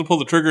mechanism, pull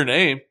the trigger and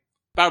aim.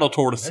 Battle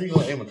tortoise. How are you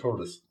going to aim a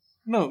tortoise?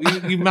 No,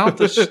 you mount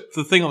the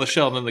thing on the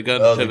shell, and then the gun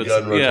Oh, the pivots.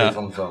 gun rotates Yeah.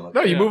 on its own.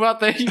 No, you Yeah. move out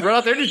there. You run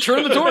out there and you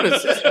turn the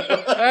tortoise.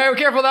 Hey, be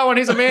careful with that one.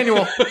 He's a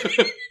manual.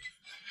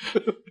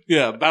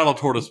 Yeah, battle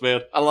tortoise,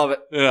 man. I love it.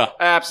 Yeah.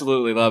 I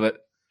absolutely love it.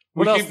 We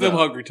What else, keep them though?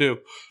 hungry, too.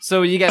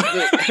 So you got,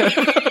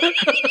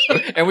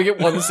 and we get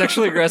one that's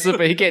sexually aggressive,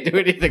 but he can't do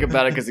anything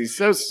about it because he's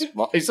so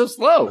small. He's so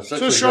slow.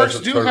 So sharks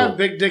do have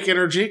big dick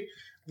energy.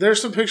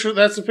 There's some picture.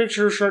 That's a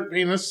picture of shark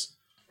penis.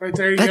 Right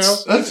there you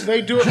That's- go.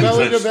 They do it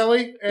belly to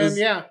belly, and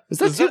yeah. Is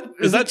that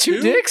Is that two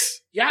two?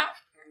 dicks? Yeah.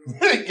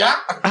 yeah.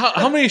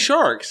 How many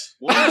sharks?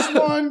 Here's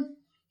one.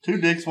 2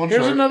 dicks, 1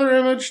 Here's shark. another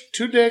image.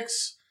 2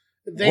 dicks.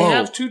 They Whoa.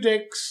 have 2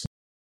 dicks.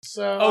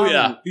 So Oh,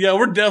 yeah. Yeah,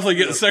 we're definitely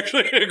getting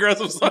sexually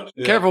aggressive stuff.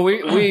 Careful,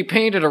 we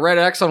painted a red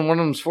X on one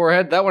of them's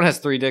forehead. That one has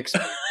 3 dicks.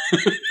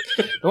 The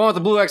one with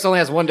the blue X only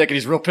has 1 dick, and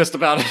he's real pissed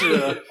about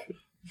it.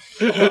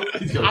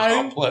 He's got a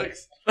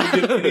complex.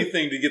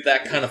 Anything to get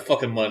that kind of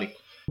fucking money.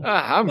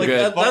 I'm Like,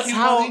 good. that's Fucking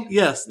how, money?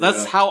 yes,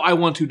 that's Yeah. how I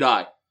want to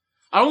die.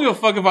 I don't give a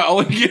fuck if I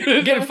only get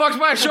it. Getting fucked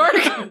by a shark?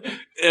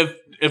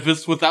 If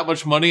it's with that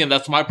much money and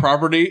that's my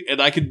property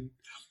and I can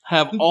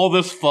have all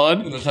this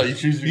fun. That's how you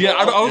choose to Yeah,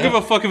 I don't give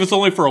a fuck if it's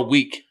only for a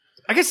week.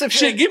 I guess if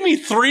Shit, give me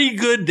 3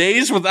 good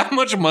days with that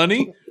much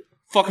money.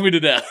 Fuck me to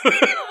death.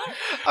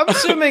 I'm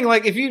assuming,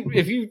 like, if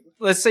you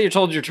let's say you're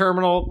told you're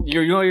terminal,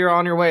 you know you're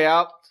on your way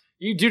out,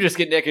 you do just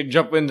get naked and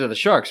jump into the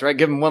sharks, right?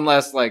 Give them one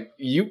last, like,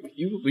 you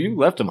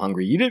left them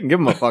hungry. You didn't give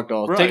them a fucked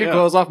all. Right, Take your yeah.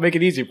 clothes off, make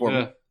it easy for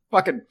Yeah. them.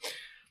 Fucking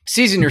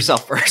season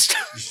yourself first.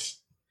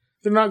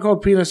 they're not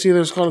called penis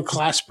either. It's called a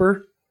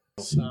clasper.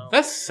 So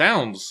That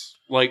sounds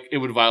like it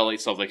would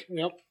violate something.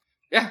 yep.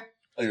 I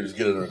can just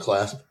get it in a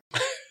clasp.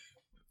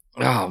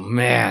 Oh,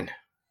 man.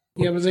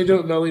 Yeah, but they do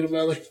it belly to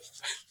belly.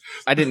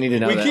 I didn't need to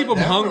know We that. keep them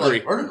Now we're, hungry.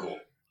 like, vertical.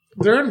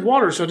 They're in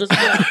water, so it doesn't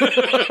matter.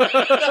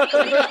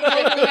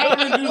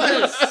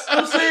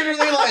 I'm saying, are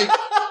they like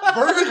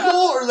vertical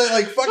or are they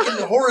like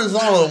fucking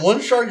horizontal?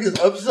 One shark is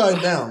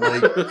upside down.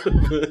 Like,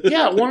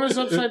 Yeah, one is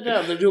upside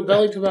down. They do it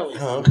belly to belly.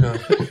 oh, okay.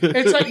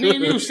 It's like me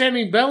and you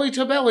standing belly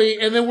to belly,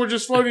 and then we're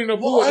just floating in a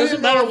pool. It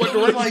doesn't matter what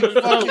direction.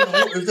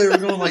 Like, if they were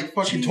going like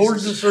fucking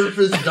towards the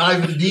surface,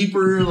 diving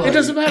deeper. Like, It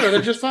doesn't matter.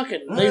 They're just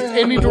fucking.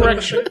 Any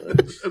direction.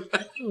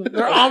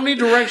 They're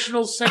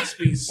omnidirectional sex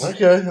beasts.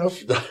 Okay,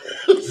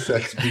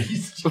 sex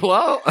beast.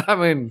 Well, I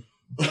mean,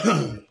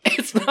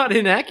 it's not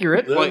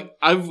inaccurate. Like,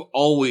 I've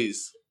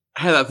always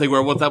had that thing where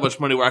I want that much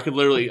money where I could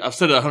literally, I've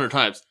said it 100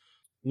 times,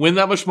 win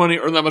that much money,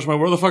 earn that much money.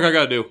 What the fuck I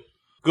gotta do?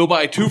 Go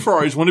buy 2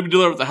 Ferraris, one to be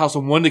delivered at the house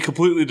and one to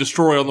completely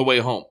destroy on the way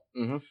home.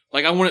 Mm-hmm.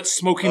 Like, I want it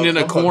smoking in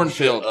a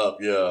cornfield.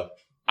 Yeah.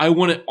 I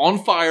want it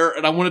on fire,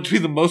 and I want it to be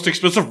the most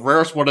expensive,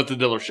 rarest one at the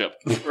dealership.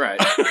 Right.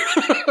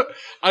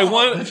 I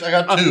want. Bitch, I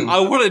got 2. I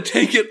want to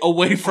take it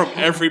away from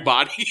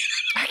everybody.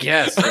 I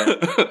guess.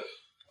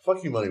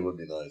 Fuck you money would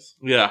be nice.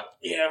 Yeah.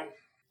 Yeah.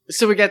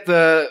 So we got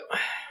the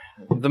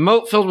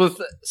moat filled with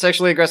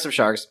sexually aggressive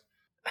sharks.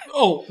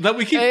 Oh, that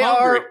we keep They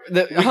hungry.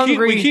 are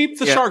hungry. We keep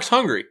the sharks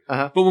hungry.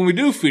 Uh-huh. But when we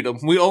do feed them,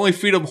 we only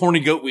feed them horny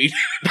goat weed.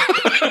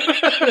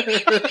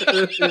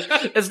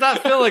 It's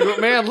not filling, but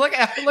man, look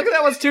at that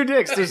one's 2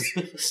 dicks just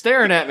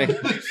staring at me.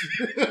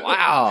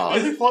 Wow. Why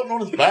is he floating on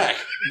his back?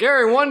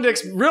 Gary, one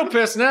dick's real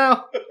pissed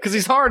now because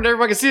he's hard and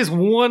everybody can see his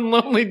one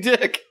lonely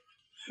dick.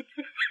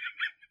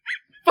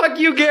 Fuck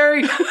you,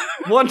 Gary.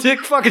 One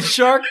dick fucking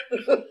shark.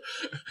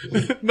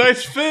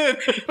 Nice fin.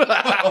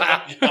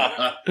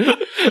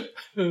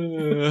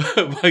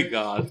 Oh, My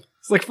God.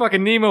 It's like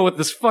fucking Nemo with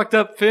this fucked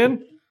up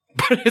fin,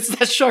 but it's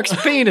that shark's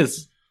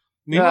penis.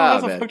 Nemo Ah,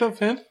 has a man. fucked up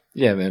fin?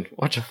 Yeah, man.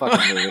 Watch a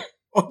fucking movie.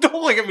 Oh,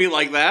 don't look at me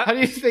like How that. do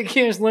you think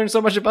he has learned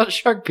so much about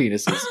shark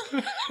penises?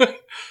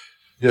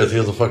 Yes, he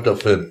has a fucked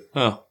up fin.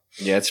 Oh.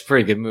 Yeah, it's a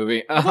pretty good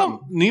movie. I thought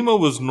Nemo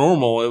was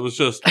normal. It was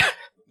just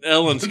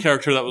Ellen's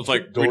character that was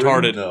like Dory?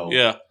 retarded. No.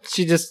 Yeah.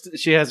 She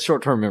has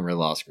short-term memory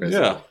loss, Chris.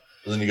 Yeah.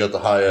 And then you got the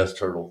high ass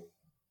turtle.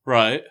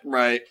 Right.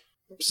 Right.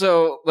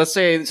 So let's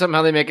say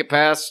somehow they make it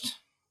past,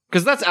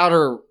 because that's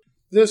outer.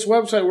 This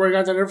website where I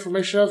got that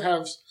information of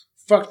has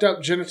fucked up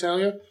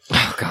genitalia.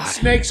 Oh God,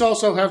 Snakes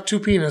also have 2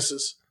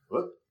 penises.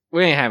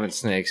 we ain't having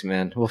snakes,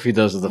 man. We'll feed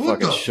those to the What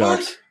fucking the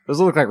sharks. fuck? Those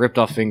look like ripped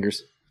off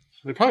fingers,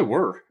 They probably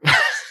were.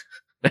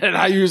 and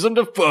I use them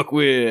to fuck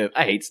with.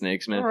 I hate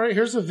snakes, man. All right,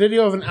 here's a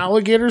video of an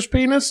alligator's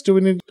penis. Do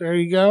we need? There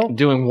you go.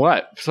 Doing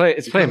what?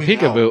 It's playing coming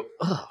peekaboo.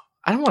 Ugh,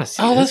 I don't want to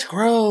see. Oh, this. that's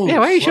gross. Yeah,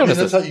 why are you Well, I showing mean, us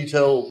that's this? how you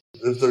tell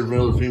if they're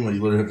male or female.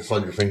 You literally have to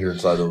slide your finger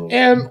inside of them.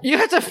 And You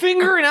have to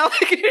finger an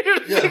alligator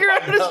to figure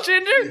out his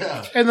gender?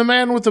 Yeah. and the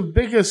man with the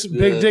biggest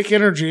big Yes. dick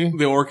energy.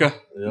 The orca.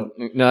 Yep.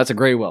 No, that's a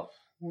gray whale.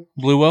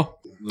 Blue whale.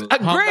 Great,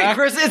 Humpback?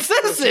 Chris. It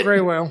says it.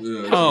 Gray whale.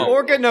 Oh.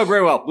 Orca, no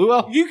gray whale. Blue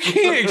whale. You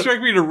can't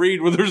expect me to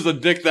read when there's a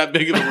dick that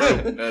big in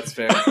the room. That's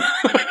fair.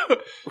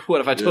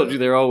 What if I told you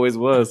there always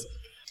was?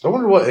 I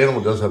wonder what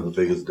animal does have the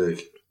biggest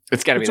dick.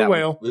 It's got to be It's that a one.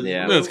 whale.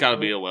 Yeah. It's got to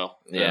be a whale.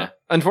 Yeah.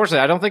 Unfortunately,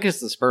 I don't think it's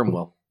the sperm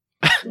whale.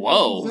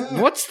 Whoa.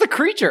 What's the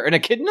creature? An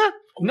echidna?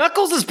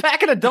 Knuckles is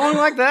packing a dong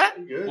like that?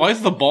 Why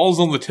is the balls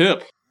on the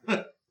tip?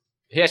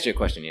 He asked you a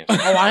question, yeah. Oh,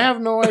 I have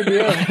no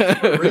idea.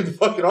 Read the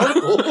fucking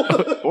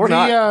article. Or the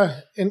not.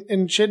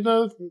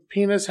 echidna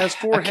penis has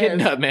 4 heads.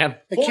 Echidna, man.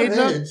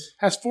 Echidna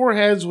has 4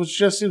 heads, which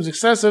just seems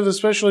excessive,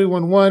 especially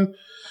when one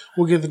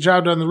will get the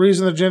job done. The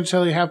reason the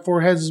genitalia have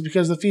 4 heads is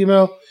because the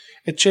female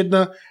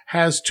echidna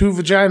has 2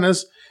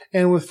 vaginas,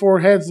 and with 4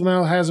 heads, the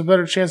male has a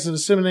better chance of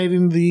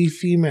inseminating the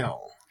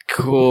female.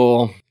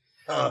 Cool.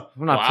 Huh.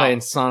 I'm not Wow.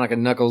 playing Sonic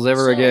and Knuckles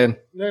ever So- again.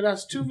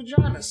 That's 2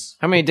 vaginas.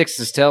 How many dicks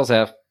does Tails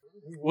have?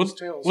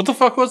 What the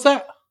fuck was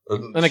that?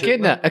 An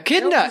echidna.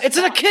 Echidna. It's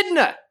an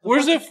echidna.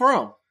 Where's it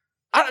from?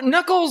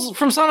 Knuckles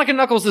from Sonic and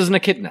Knuckles is an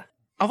echidna.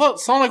 I thought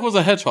Sonic was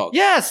a hedgehog.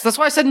 Yes, that's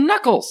why I said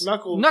Knuckles.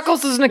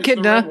 Knuckles. is an It's the red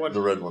echidna. one.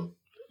 The red one.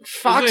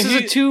 Fox Isn't is a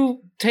he-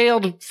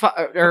 two-tailed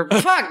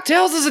fuck.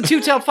 Tails is a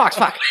two-tailed fox.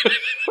 Fuck.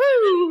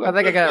 Woo! I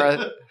think I got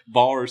it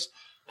Bars.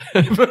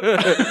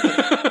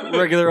 right.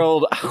 Regular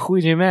old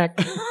Ouija Mac.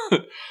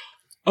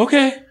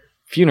 Okay.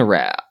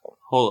 Funeral.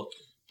 Hold up.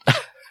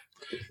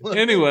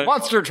 Anyway.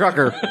 Monster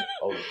trucker.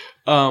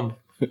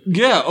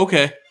 Yeah,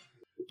 okay.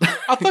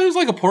 I thought he was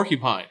like a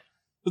porcupine.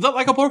 Is that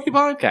like a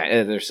porcupine?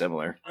 Okay, they're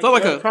similar. Is that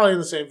like They're a probably in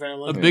the same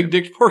family. big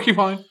dick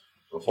porcupine?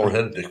 A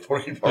 4-headed dick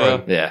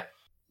porcupine. Yeah.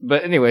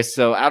 But anyway,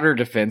 so outer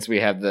defense, we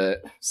have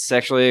the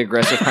sexually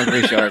aggressive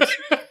hungry sharks.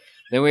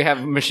 Then we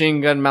have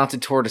machine gun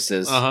mounted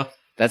tortoises. Uh-huh.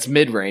 That's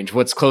mid-range.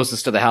 What's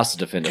closest to the house to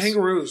defend us?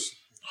 Kangaroos.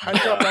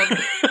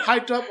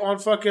 Hyped up on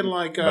fucking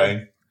like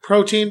Bang.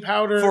 protein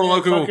powder. For and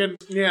local. fucking,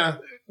 yeah.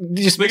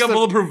 You just They mix got them-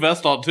 bulletproof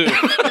vest on too.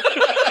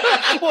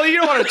 Well, you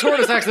don't want a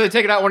tortoise accidentally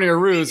taking out one of your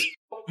roos.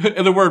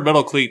 And the word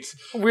metal cleats.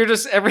 We're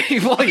just every.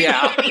 Well,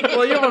 yeah.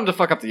 Well, you don't want them to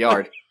fuck up the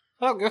yard.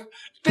 Oh,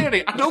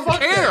 Danny, I don't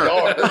care.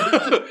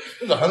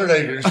 It's 100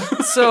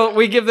 acres. So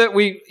we give that.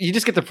 You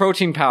just get the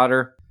protein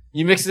powder.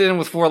 You mix it in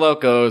with Four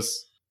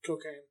Locos.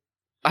 Cocaine.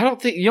 I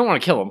don't think you don't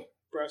want to kill them.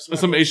 Breast And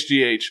some knuckles.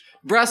 HGH.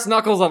 Breast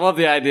knuckles. I love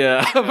the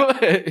idea.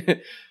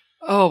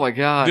 Oh my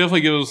god.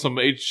 Definitely give them some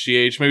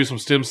HGH, maybe some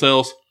stem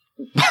cells.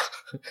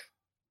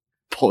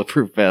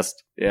 Bulletproof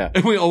vest. Yeah.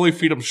 And we only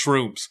feed them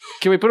shrooms.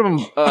 Can we put them?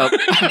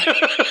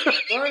 I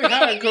already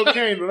had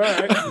cocaine, but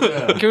all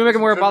right. Can we make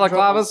them wear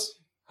balaclavas?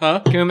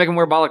 Huh? Can we make them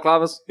wear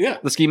balaclavas? Yeah.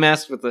 The ski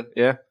masks with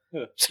the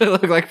So they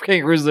look like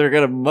kangaroos that are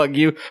gonna mug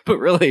you, but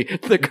really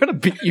they're gonna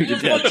beat you to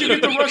death. Once you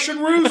get the Russian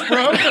ruse,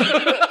 bro.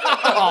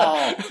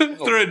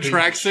 They're in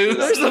tracksuits.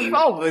 There's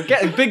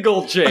the big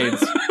gold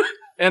chains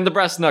and the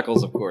brass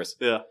knuckles, of course.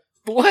 Yeah.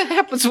 But what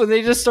happens when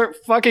they just start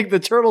fucking the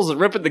turtles and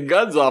ripping the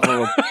guns off of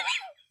them?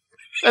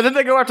 And then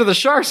they go after the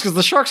sharks because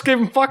the sharks gave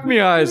them fuck me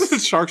eyes The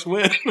sharks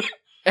win.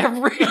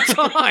 every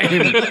time.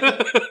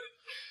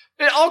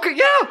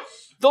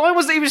 The only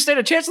ones that even stand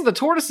a chance are the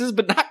tortoises,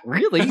 but not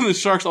really. And the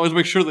sharks always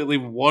make sure they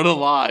leave one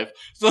alive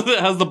so that it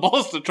has the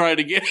balls to try it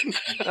again.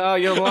 Oh,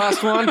 you're the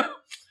last one?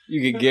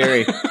 You get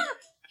Gary.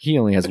 He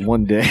only has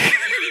one day.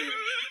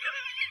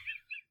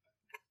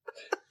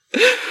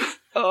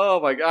 Oh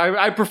my god.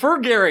 I prefer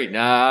Gary.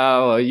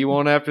 No, you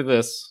won't after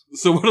this.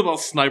 So what about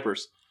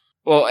snipers?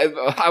 Well,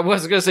 I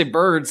was going to say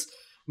birds.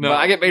 But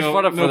I get made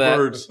fun of for that.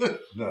 Birds.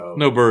 No.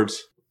 No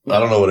birds. I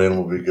don't know what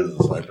animal would be good as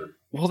a sniper.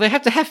 Well, they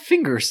have to have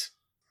fingers,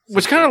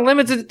 which kind of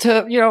limits it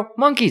to,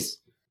 monkeys.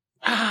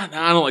 No,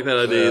 I don't like that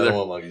idea I either. don't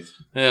want monkeys.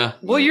 Yeah.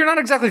 Well, you're not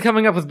exactly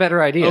coming up with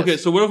better ideas. Okay,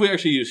 so what if we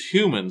actually use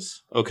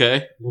humans?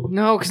 Okay.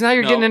 No, because now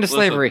you're No, getting into listen.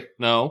 slavery.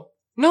 No,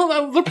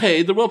 they're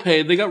paid. They're well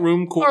paid. They got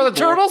room. Or the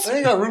turtles? They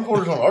ain't got room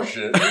quarters on our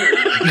shit.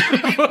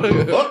 Fuck.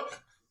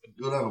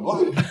 You don't have a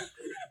block.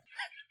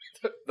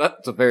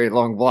 That's a very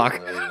long block.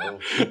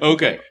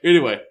 Okay.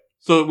 Anyway,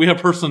 so we have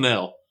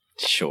personnel.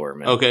 Sure,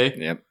 man. Okay.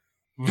 Yep.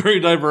 Very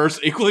diverse,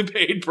 equally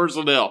paid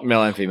personnel.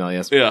 Male and female,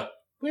 yes. Yeah.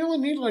 We only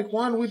need like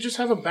one. We just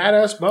have a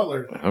badass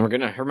butler. And we're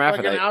going to Like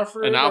hermaphrodite. an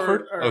Alfred. An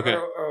Alfred? Okay.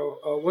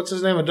 What's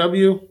his name? A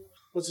W?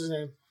 What's his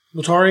name?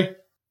 Mutari?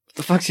 What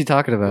the fuck's he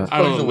talking about?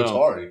 I don't know.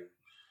 Atari.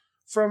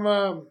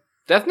 From,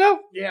 Death Note?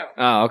 yeah.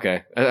 Oh,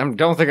 okay. I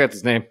don't think that's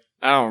his name.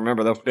 I don't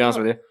remember, though, to be honest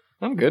with you.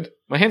 I'm good.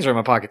 My hands are in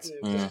my pockets.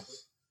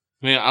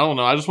 Man, I don't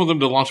know. I just want them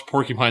to launch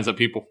porcupines at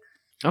people.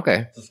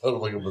 Okay. Does that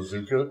look like a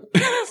bazooka?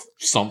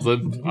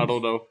 Something. I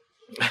don't know.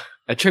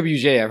 A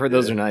trebuchet. I've heard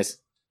those are nice.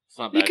 It's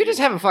not You bad could just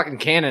either. have a fucking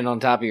cannon on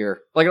top of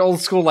your, like an old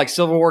school, like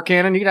Civil War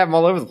cannon. You can have them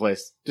all over the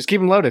place. Just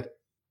keep them loaded.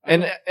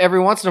 And every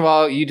once in a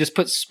while, you just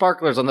put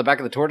sparklers on the back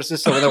of the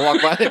tortoises, so when they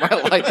walk by, they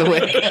might light the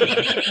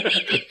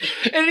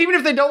way. And even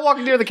if they don't walk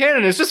near the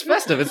cannon, it's just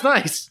festive. It's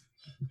nice.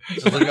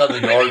 Just look out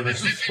in the yard and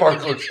there's just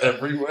sparklers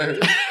everywhere.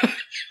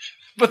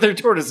 But they're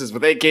tortoises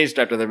with AK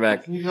strapped to their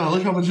back. You know,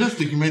 look how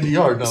majestic you made the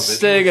yard. No, bitch.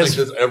 Staying It's as-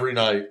 like this every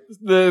night.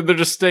 They're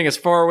just staying as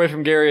far away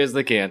from Gary as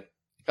they can.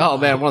 Oh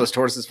man, one of those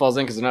tortoises falls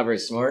in because they're not very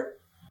smart.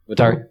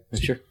 Atari, you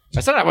sure?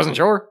 I said I wasn't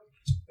sure.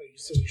 You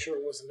said you sure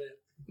it wasn't it.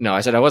 No,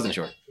 I said I wasn't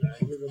sure. Nah,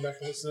 you go back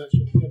and listen to that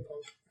shit. Yeah,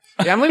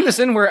 punk. Yeah, I'm leaving this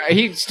in where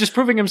he's just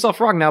proving himself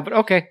wrong now, but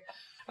okay.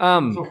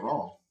 What's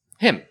wrong?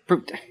 Him.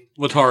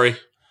 Latari.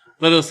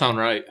 That does sound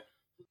right.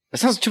 That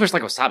sounds too much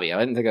like wasabi. I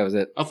didn't think that was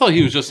it. I thought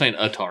he was just saying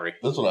Atari.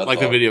 That's what I Like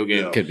thought. the video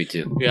game. Yeah. Could be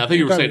too. Yeah, I think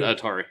you were saying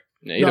Atari.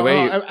 Either No,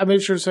 way, I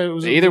made sure to say it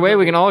was. either way,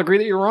 we can all agree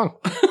that you're wrong.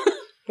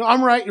 No,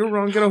 I'm right. You're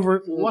wrong. Get over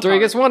it. What Three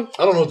gets one.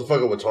 I don't know what the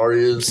fuck a Watari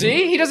is.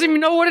 See, he doesn't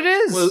even know what it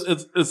is. Well,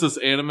 it's this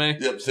anime.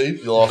 Yep, see?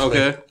 You lost me.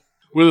 Okay.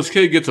 Where this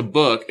kid gets a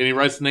book and he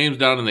writes names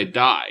down and they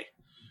die.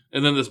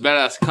 And then this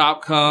badass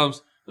cop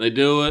comes and they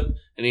do it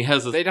and he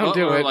has this They don't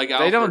do butler it. like They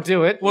Alfred. don't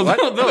do it. Well, What?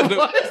 they'll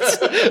do it.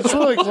 It's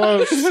really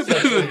close.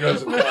 Sexually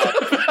aggressive cop.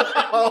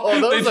 Oh,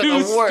 They those are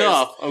do the worst.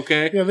 stuff,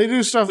 okay? Yeah, they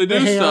do stuff. They do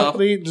hang stuff. out,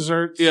 they eat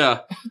desserts. Yeah.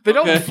 They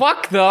don't Okay.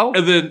 fuck though.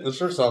 And then This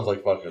sure sounds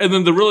like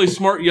fucking. the really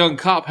smart young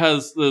cop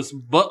has this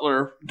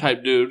butler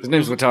type dude, His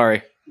name's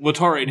Watari.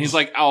 Watari, and he's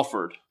like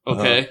Alfred,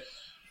 okay?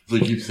 So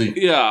you keep seeing.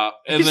 Yeah.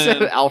 And He said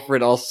then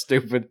Alfred, all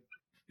stupid.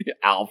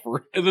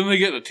 Alfred, they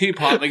get in a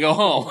teapot and they go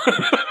home.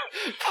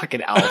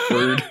 fucking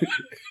Alfred.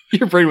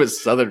 Your brain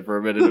was southern for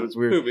a minute. It was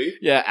weird. Movie.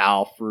 Yeah,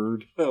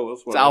 Alfred. Oh, that's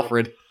It's whatever.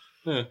 Alfred.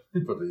 He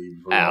put the E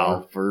before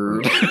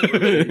Alfred.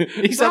 Alfred.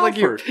 You sound like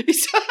you're. Alfred. You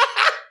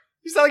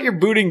sound like you're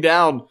booting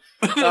down.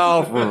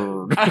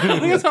 Alfred. I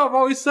think that's how I've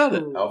always said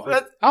it. Alfred.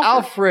 That's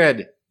Alfred.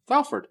 It's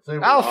Alfred. Say it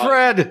with an I.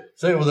 Alfred.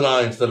 Say it with an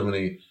I instead of an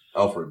E.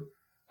 Alfred.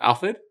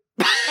 Alfred?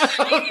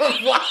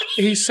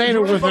 He's saying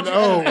it with an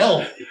O.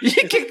 L. You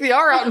kicked the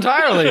R out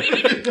entirely.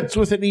 It's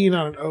with an E,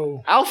 not an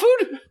O.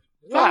 Alfred?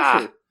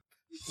 Ah,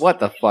 what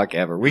the fuck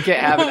ever. We can't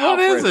have it. What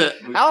is it?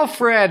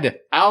 Alfred.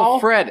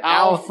 Alfred.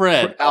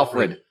 Alfred.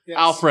 Alfred. Yes.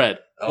 Alfred.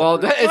 Well,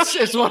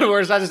 it's one of the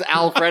words. Not just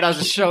Alfred. I was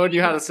just showing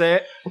you how to say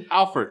it.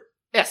 Alfred.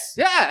 Yes.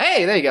 Yeah.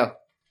 Hey, there you go.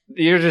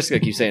 You're just going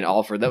to keep saying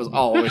Alfred. That was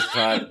always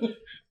time.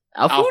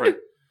 Alfred? Alfred.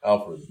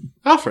 Alfred.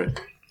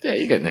 Alfred. Yeah,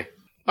 you get it.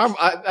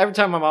 Every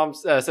time my mom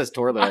says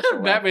toilet, I I start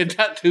have laughing. Batman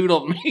tattooed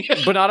on me.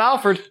 But not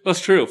Alfred.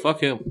 That's true.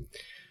 Fuck him.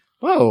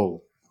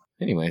 Whoa.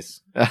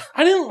 Anyways.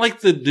 I didn't like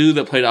the dude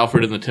that played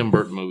Alfred in the Tim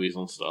Burton movies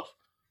and stuff.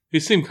 He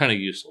seemed kind of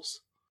useless.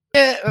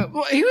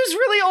 Well, he was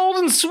really old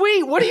and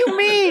sweet. What do you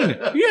mean?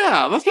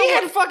 Yeah, that's He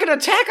not had fucking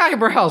attack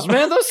eyebrows,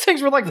 man. Those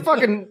things were like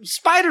fucking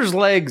spider's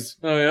legs.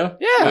 Oh, yeah?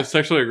 Yeah. Was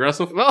sexually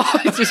aggressive? Well,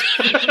 it's just,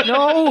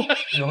 no.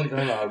 You know what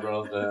kind of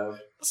eyebrows to have?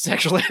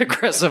 Sexually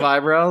aggressive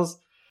eyebrows.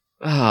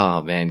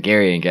 Oh man,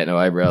 Gary ain't got no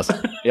eyebrows.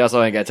 He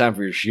also ain't got time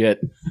for your shit.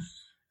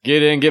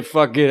 Get in, get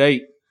fucked, get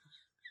ate.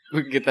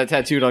 We can get that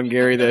tattooed on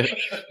Gary. The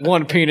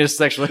one penis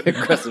sexually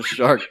aggressive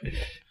shark.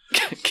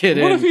 Get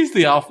in. What if he's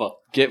the alpha?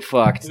 Get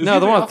fucked. Is No, he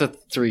the the one with the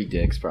 3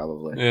 dicks,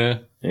 probably. Yeah.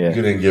 Yeah.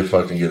 Get in, get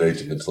fucked, and get ate.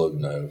 It's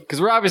slogan now.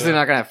 Because we're obviously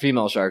not gonna have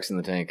female sharks in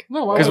the tank.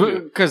 No, why would you?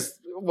 Because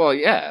well,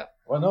 yeah.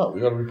 Why not?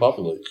 We got to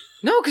repopulate.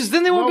 No, because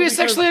then they won't No, be because-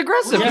 sexually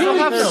aggressive. Yeah, You don't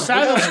have they're to.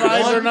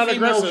 satisfied. They're not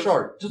female aggressive.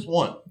 shark, just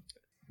one.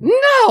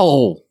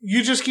 No.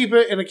 You just keep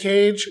it in a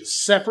cage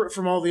separate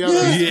from all the others.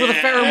 For the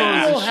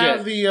pheromones We'll and have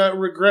shit. the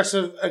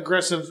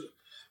aggressive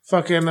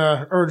fucking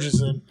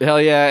urges in.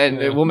 Hell yeah, and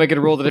we'll make it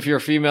a rule that if you're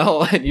a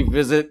female and you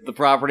visit the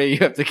property, you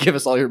have to give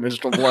us all your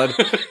menstrual blood,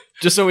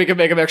 just so we can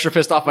make them extra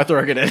pissed off by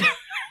throwing it in.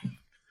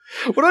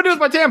 What do I do with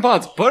my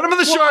tampons? Put them in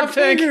the Well, shark I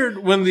tank. figured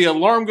when the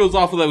alarm goes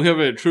off that we have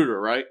an intruder,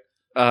 right?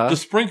 Uh-huh. The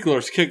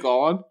sprinklers kick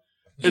on,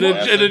 and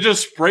it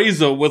just sprays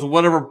them with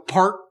whatever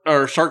part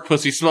or shark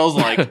pussy smells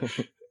like.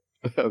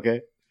 Okay.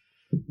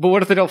 But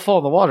what if they don't fall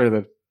in the water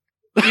then?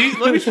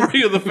 Let me spray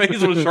you in the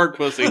face with shark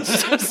pussy.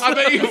 I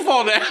bet you can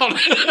fall down.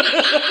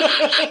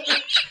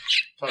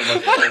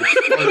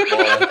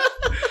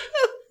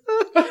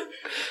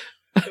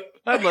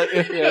 I'd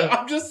let yeah.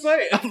 I'm just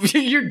saying.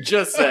 You're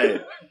just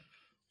saying.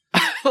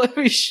 Let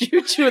me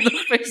shoot you in the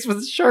face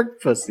with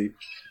shark pussy.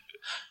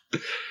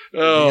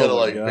 Oh, you gotta my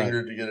like God. finger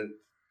it to get it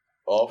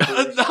off.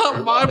 That's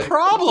not my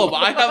problem.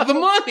 I have the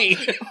money.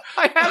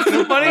 I have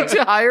the money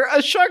to hire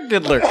a shark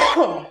diddler.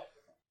 I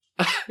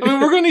mean,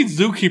 we're gonna need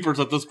zookeepers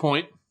at this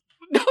point.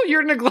 No,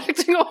 you're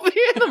neglecting all the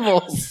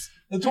animals.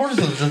 The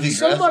tortoises just eat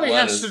Somebody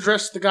grass and has to lettuce.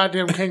 dress the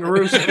goddamn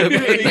kangaroos.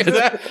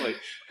 Exactly.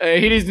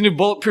 He needs a new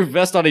bulletproof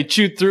vest on. He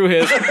chewed through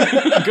his.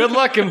 Good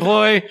luck,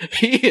 employee.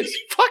 He is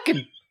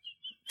fucking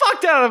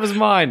fucked out of his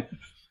mind.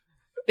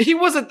 He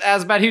wasn't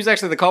as bad. He was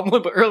actually the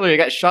compliment, but earlier he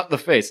got shot in the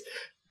face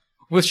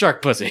with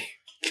shark pussy.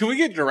 Can we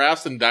get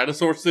giraffes in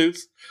dinosaur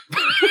suits?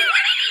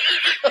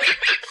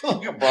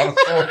 Like a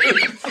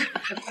brontosaurus.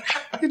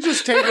 You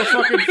just take a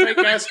fucking fake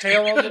ass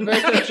tail on the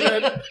neck and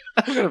shit.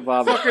 I'm gonna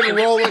vomit. Fucking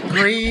roll it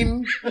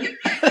green.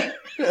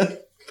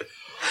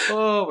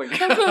 Oh my I'm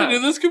telling you,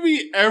 god. this could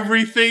be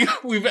everything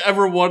we've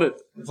ever wanted.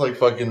 It's like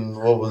fucking,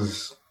 what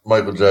was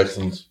Michael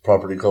Jackson's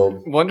property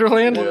called?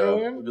 Wonderland? Yeah,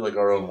 it'd be like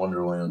our own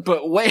Wonderland.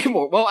 But way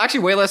more. Well,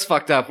 actually, way less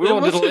fucked up. We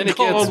don't What's diddle it any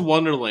called? kids.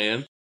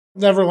 Wonderland.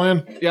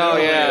 Neverland. Oh,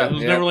 yeah. It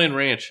was Yeah. Neverland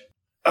Ranch.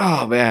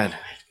 Oh, man.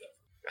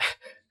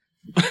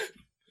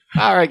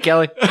 All right,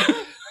 Kelly.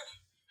 I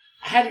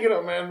had to get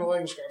up, man. My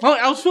legs got. Well,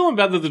 I was feeling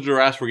bad that the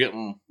giraffes were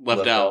getting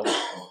left out.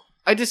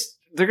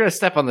 They're going to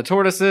step on the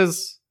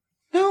tortoises.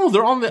 No,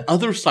 they're on the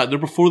other side. They're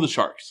before the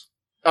sharks.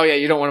 Oh, yeah,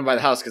 you don't want them by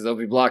the house because they'll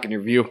be blocking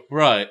your view.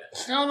 Right.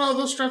 Hell no,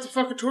 they'll strap the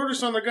fucking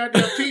tortoise on their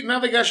goddamn feet. Now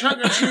they got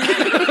shotgun shooting.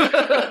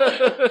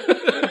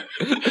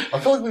 I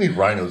feel like we need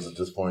rhinos at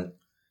this point.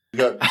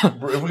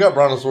 If we got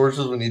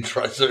brontosauruses, we need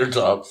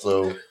triceratops,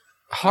 so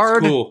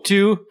Hard cool.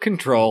 to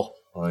control.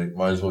 like,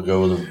 might as well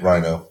go with a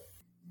rhino.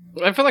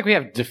 I feel like we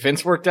have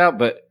defense worked out,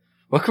 but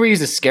what can we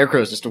use as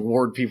scarecrows just to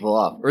ward people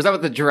off? Or is that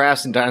what the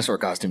giraffes and dinosaur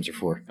costumes are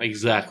for?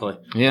 Exactly.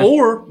 Yeah.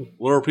 Or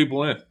lure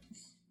people in.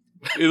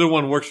 Either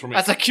one works for me.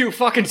 That's a cute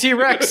fucking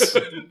T-Rex.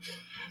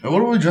 And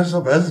what if we dress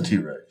up as a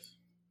T-Rex?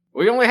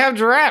 We only have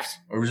giraffes.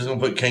 Or are we just gonna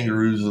put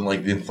kangaroos in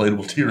like the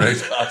inflatable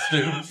T-Rex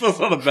costumes? That's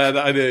not a bad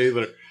idea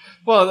either.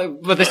 Well,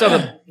 but they still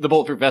have the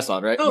bulletproof vest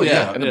on, right? Oh,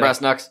 yeah. And the Yeah. brass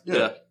knucks.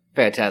 Yeah.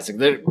 Fantastic.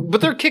 But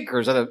they're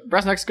kickers. Are the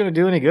brass knucks going to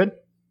do any good?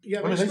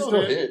 Yeah, I mean, they still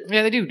hit.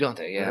 Yeah, they do, don't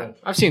they? Yeah.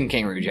 I've seen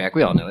Kangaroo Jack.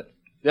 We all know it.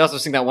 They also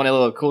sing that one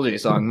LL Cool J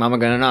song, Mama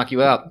Gonna Knock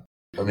You Out.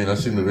 I mean, I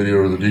seen the video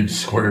where the dude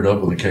squirted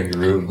up with a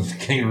kangaroo, and the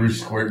kangaroo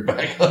squirted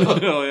back up.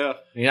 Oh, yeah.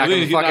 You're not I going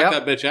think to he fuck knocked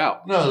out? that bitch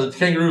out. No, the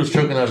kangaroo was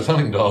choking out his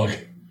hunting dog.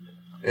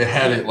 It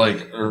had it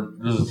like, or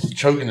was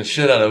choking the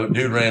shit out of it.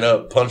 Dude ran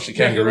up, punched the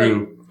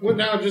kangaroo. Went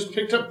down and just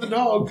picked up the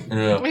dog.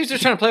 Yeah. He was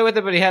just trying to play with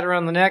it, but he had it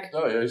around the neck.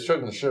 Oh yeah, he's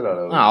choking the shit out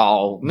of it.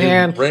 Oh,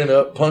 man. Dude ran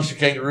up, punched the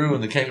kangaroo,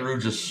 and the kangaroo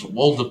just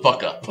swole the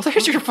fuck up. Well,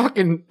 there's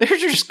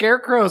your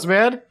scarecrows,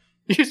 man.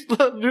 You just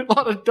let a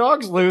lot of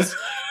dogs loose.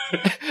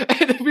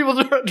 And then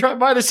people drive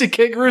by to see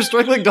kangaroos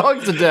strangling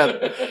dogs to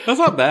death. That's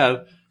not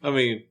bad. I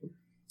mean,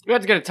 You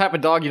have to get a type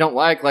of dog you don't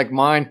like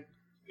mine.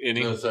 I'm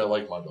any. gonna say I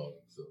like my dog.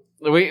 So.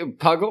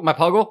 My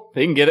Puggle,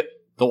 he can get it.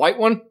 The white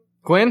one,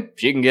 Quinn,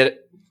 she can get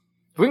it.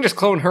 If we can just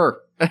clone her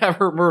and have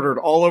her murdered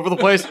all over the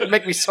place, it'd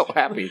make me so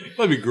happy.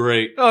 That'd be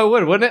great. Oh, it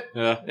would, wouldn't it?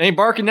 Yeah. Ain't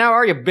barking now,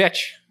 are you, bitch?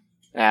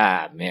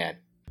 Ah, man.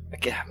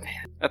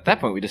 Man. At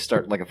that point, we just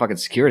start like a fucking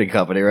security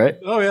company, right?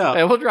 Oh, yeah.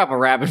 Hey, we'll drop a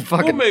rabid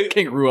fucking We'll make-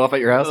 kangaroo off at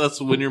your house. That's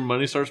when your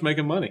money starts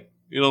making money.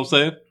 You know what I'm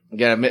saying? You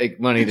gotta make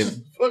money to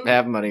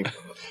have money.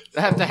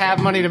 Have to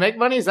have money to make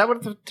money? Is that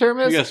what the term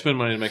is? You gotta spend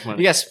money to make money.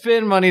 You gotta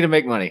spend money to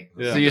make money.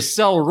 Yeah. So you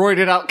sell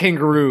roided out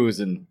kangaroos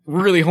and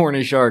really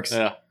horny sharks.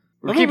 Yeah.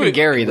 We're keeping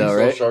Gary, We though, sell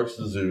right? sharks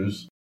to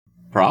zoos.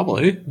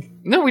 Probably.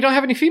 No, we don't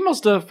have any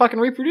females to fucking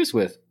reproduce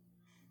with.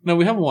 No,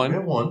 we have We one.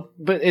 have one.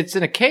 But it's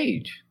in a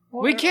cage.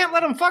 We can't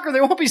let them fuck her.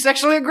 They won't be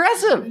sexually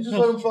aggressive. You just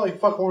let them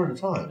fuck one at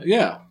a time.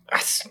 Yeah.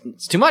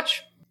 It's too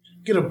much.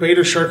 get a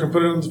beta shark and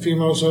put it in the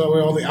female, so that way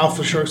all the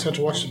alpha sharks have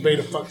to watch the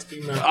beta fuck the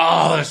female.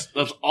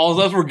 Oh,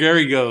 that's where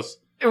Gary goes.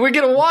 We're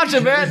gonna watch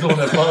it, man.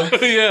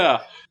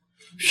 Yeah.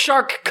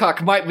 Shark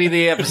Cuck might be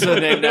the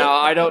episode name now.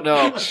 I don't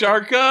know.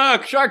 Shark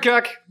Cuck. Shark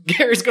Cuck.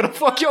 Gary's gonna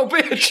fuck your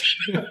bitch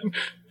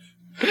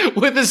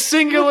with a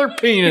singular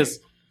penis.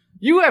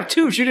 You have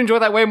two. She'd enjoy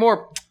that way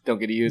more. Don't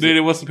get to use Dude,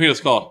 it. what's the penis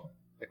called?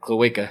 A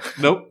cloaca.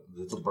 Nope.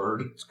 It's a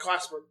bird. It's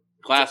Clasper.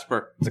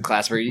 Clasper. It's a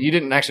clasper. You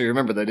didn't actually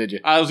remember though, did you?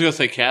 I was going to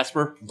say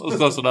Casper. That was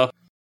close enough.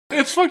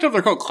 It's fucked up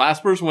they're called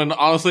claspers when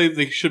honestly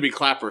they should be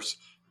clappers.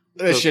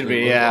 It should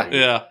be, yeah.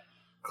 Yeah.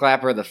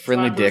 Clapper, the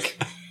friendly Flappers. dick.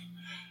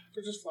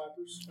 They're just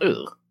flappers.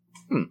 Ugh.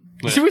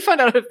 Yeah. Should we find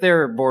out if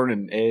they're born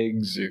in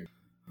eggs? Or...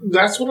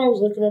 That's what I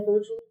was looking up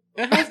originally.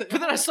 But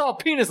then I saw a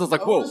penis. I was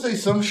like, I whoa. want to say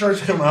some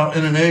sharks come out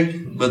in an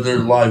egg, but they're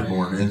live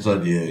born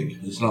inside the egg.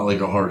 It's not like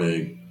a hard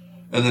egg.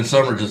 And then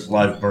some are just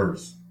live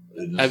birth.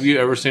 Have you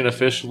ever seen a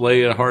fish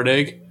lay a hard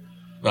egg?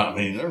 I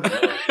mean, they're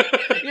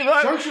You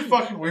know, sharks are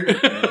fucking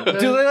weird. Man.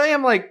 do they lay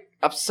them like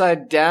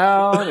upside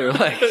down or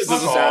like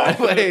Fuck off.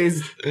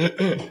 sideways?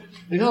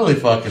 You know they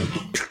fucking.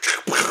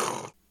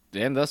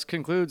 And thus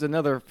concludes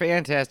another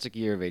fantastic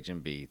year of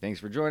HMB. Thanks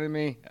for joining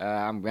me.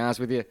 I'm honest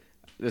with you.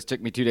 This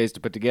took me 2 days to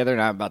put together,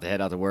 and I'm about to head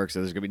out to work, so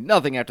there's going to be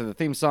nothing after the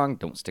theme song.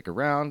 Don't stick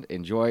around.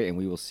 Enjoy, and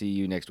we will see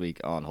you next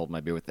week on Hold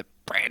My Beer with a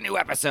brand new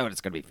episode.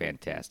 It's going to be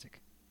fantastic.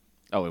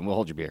 Oh, and we'll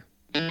hold your beer.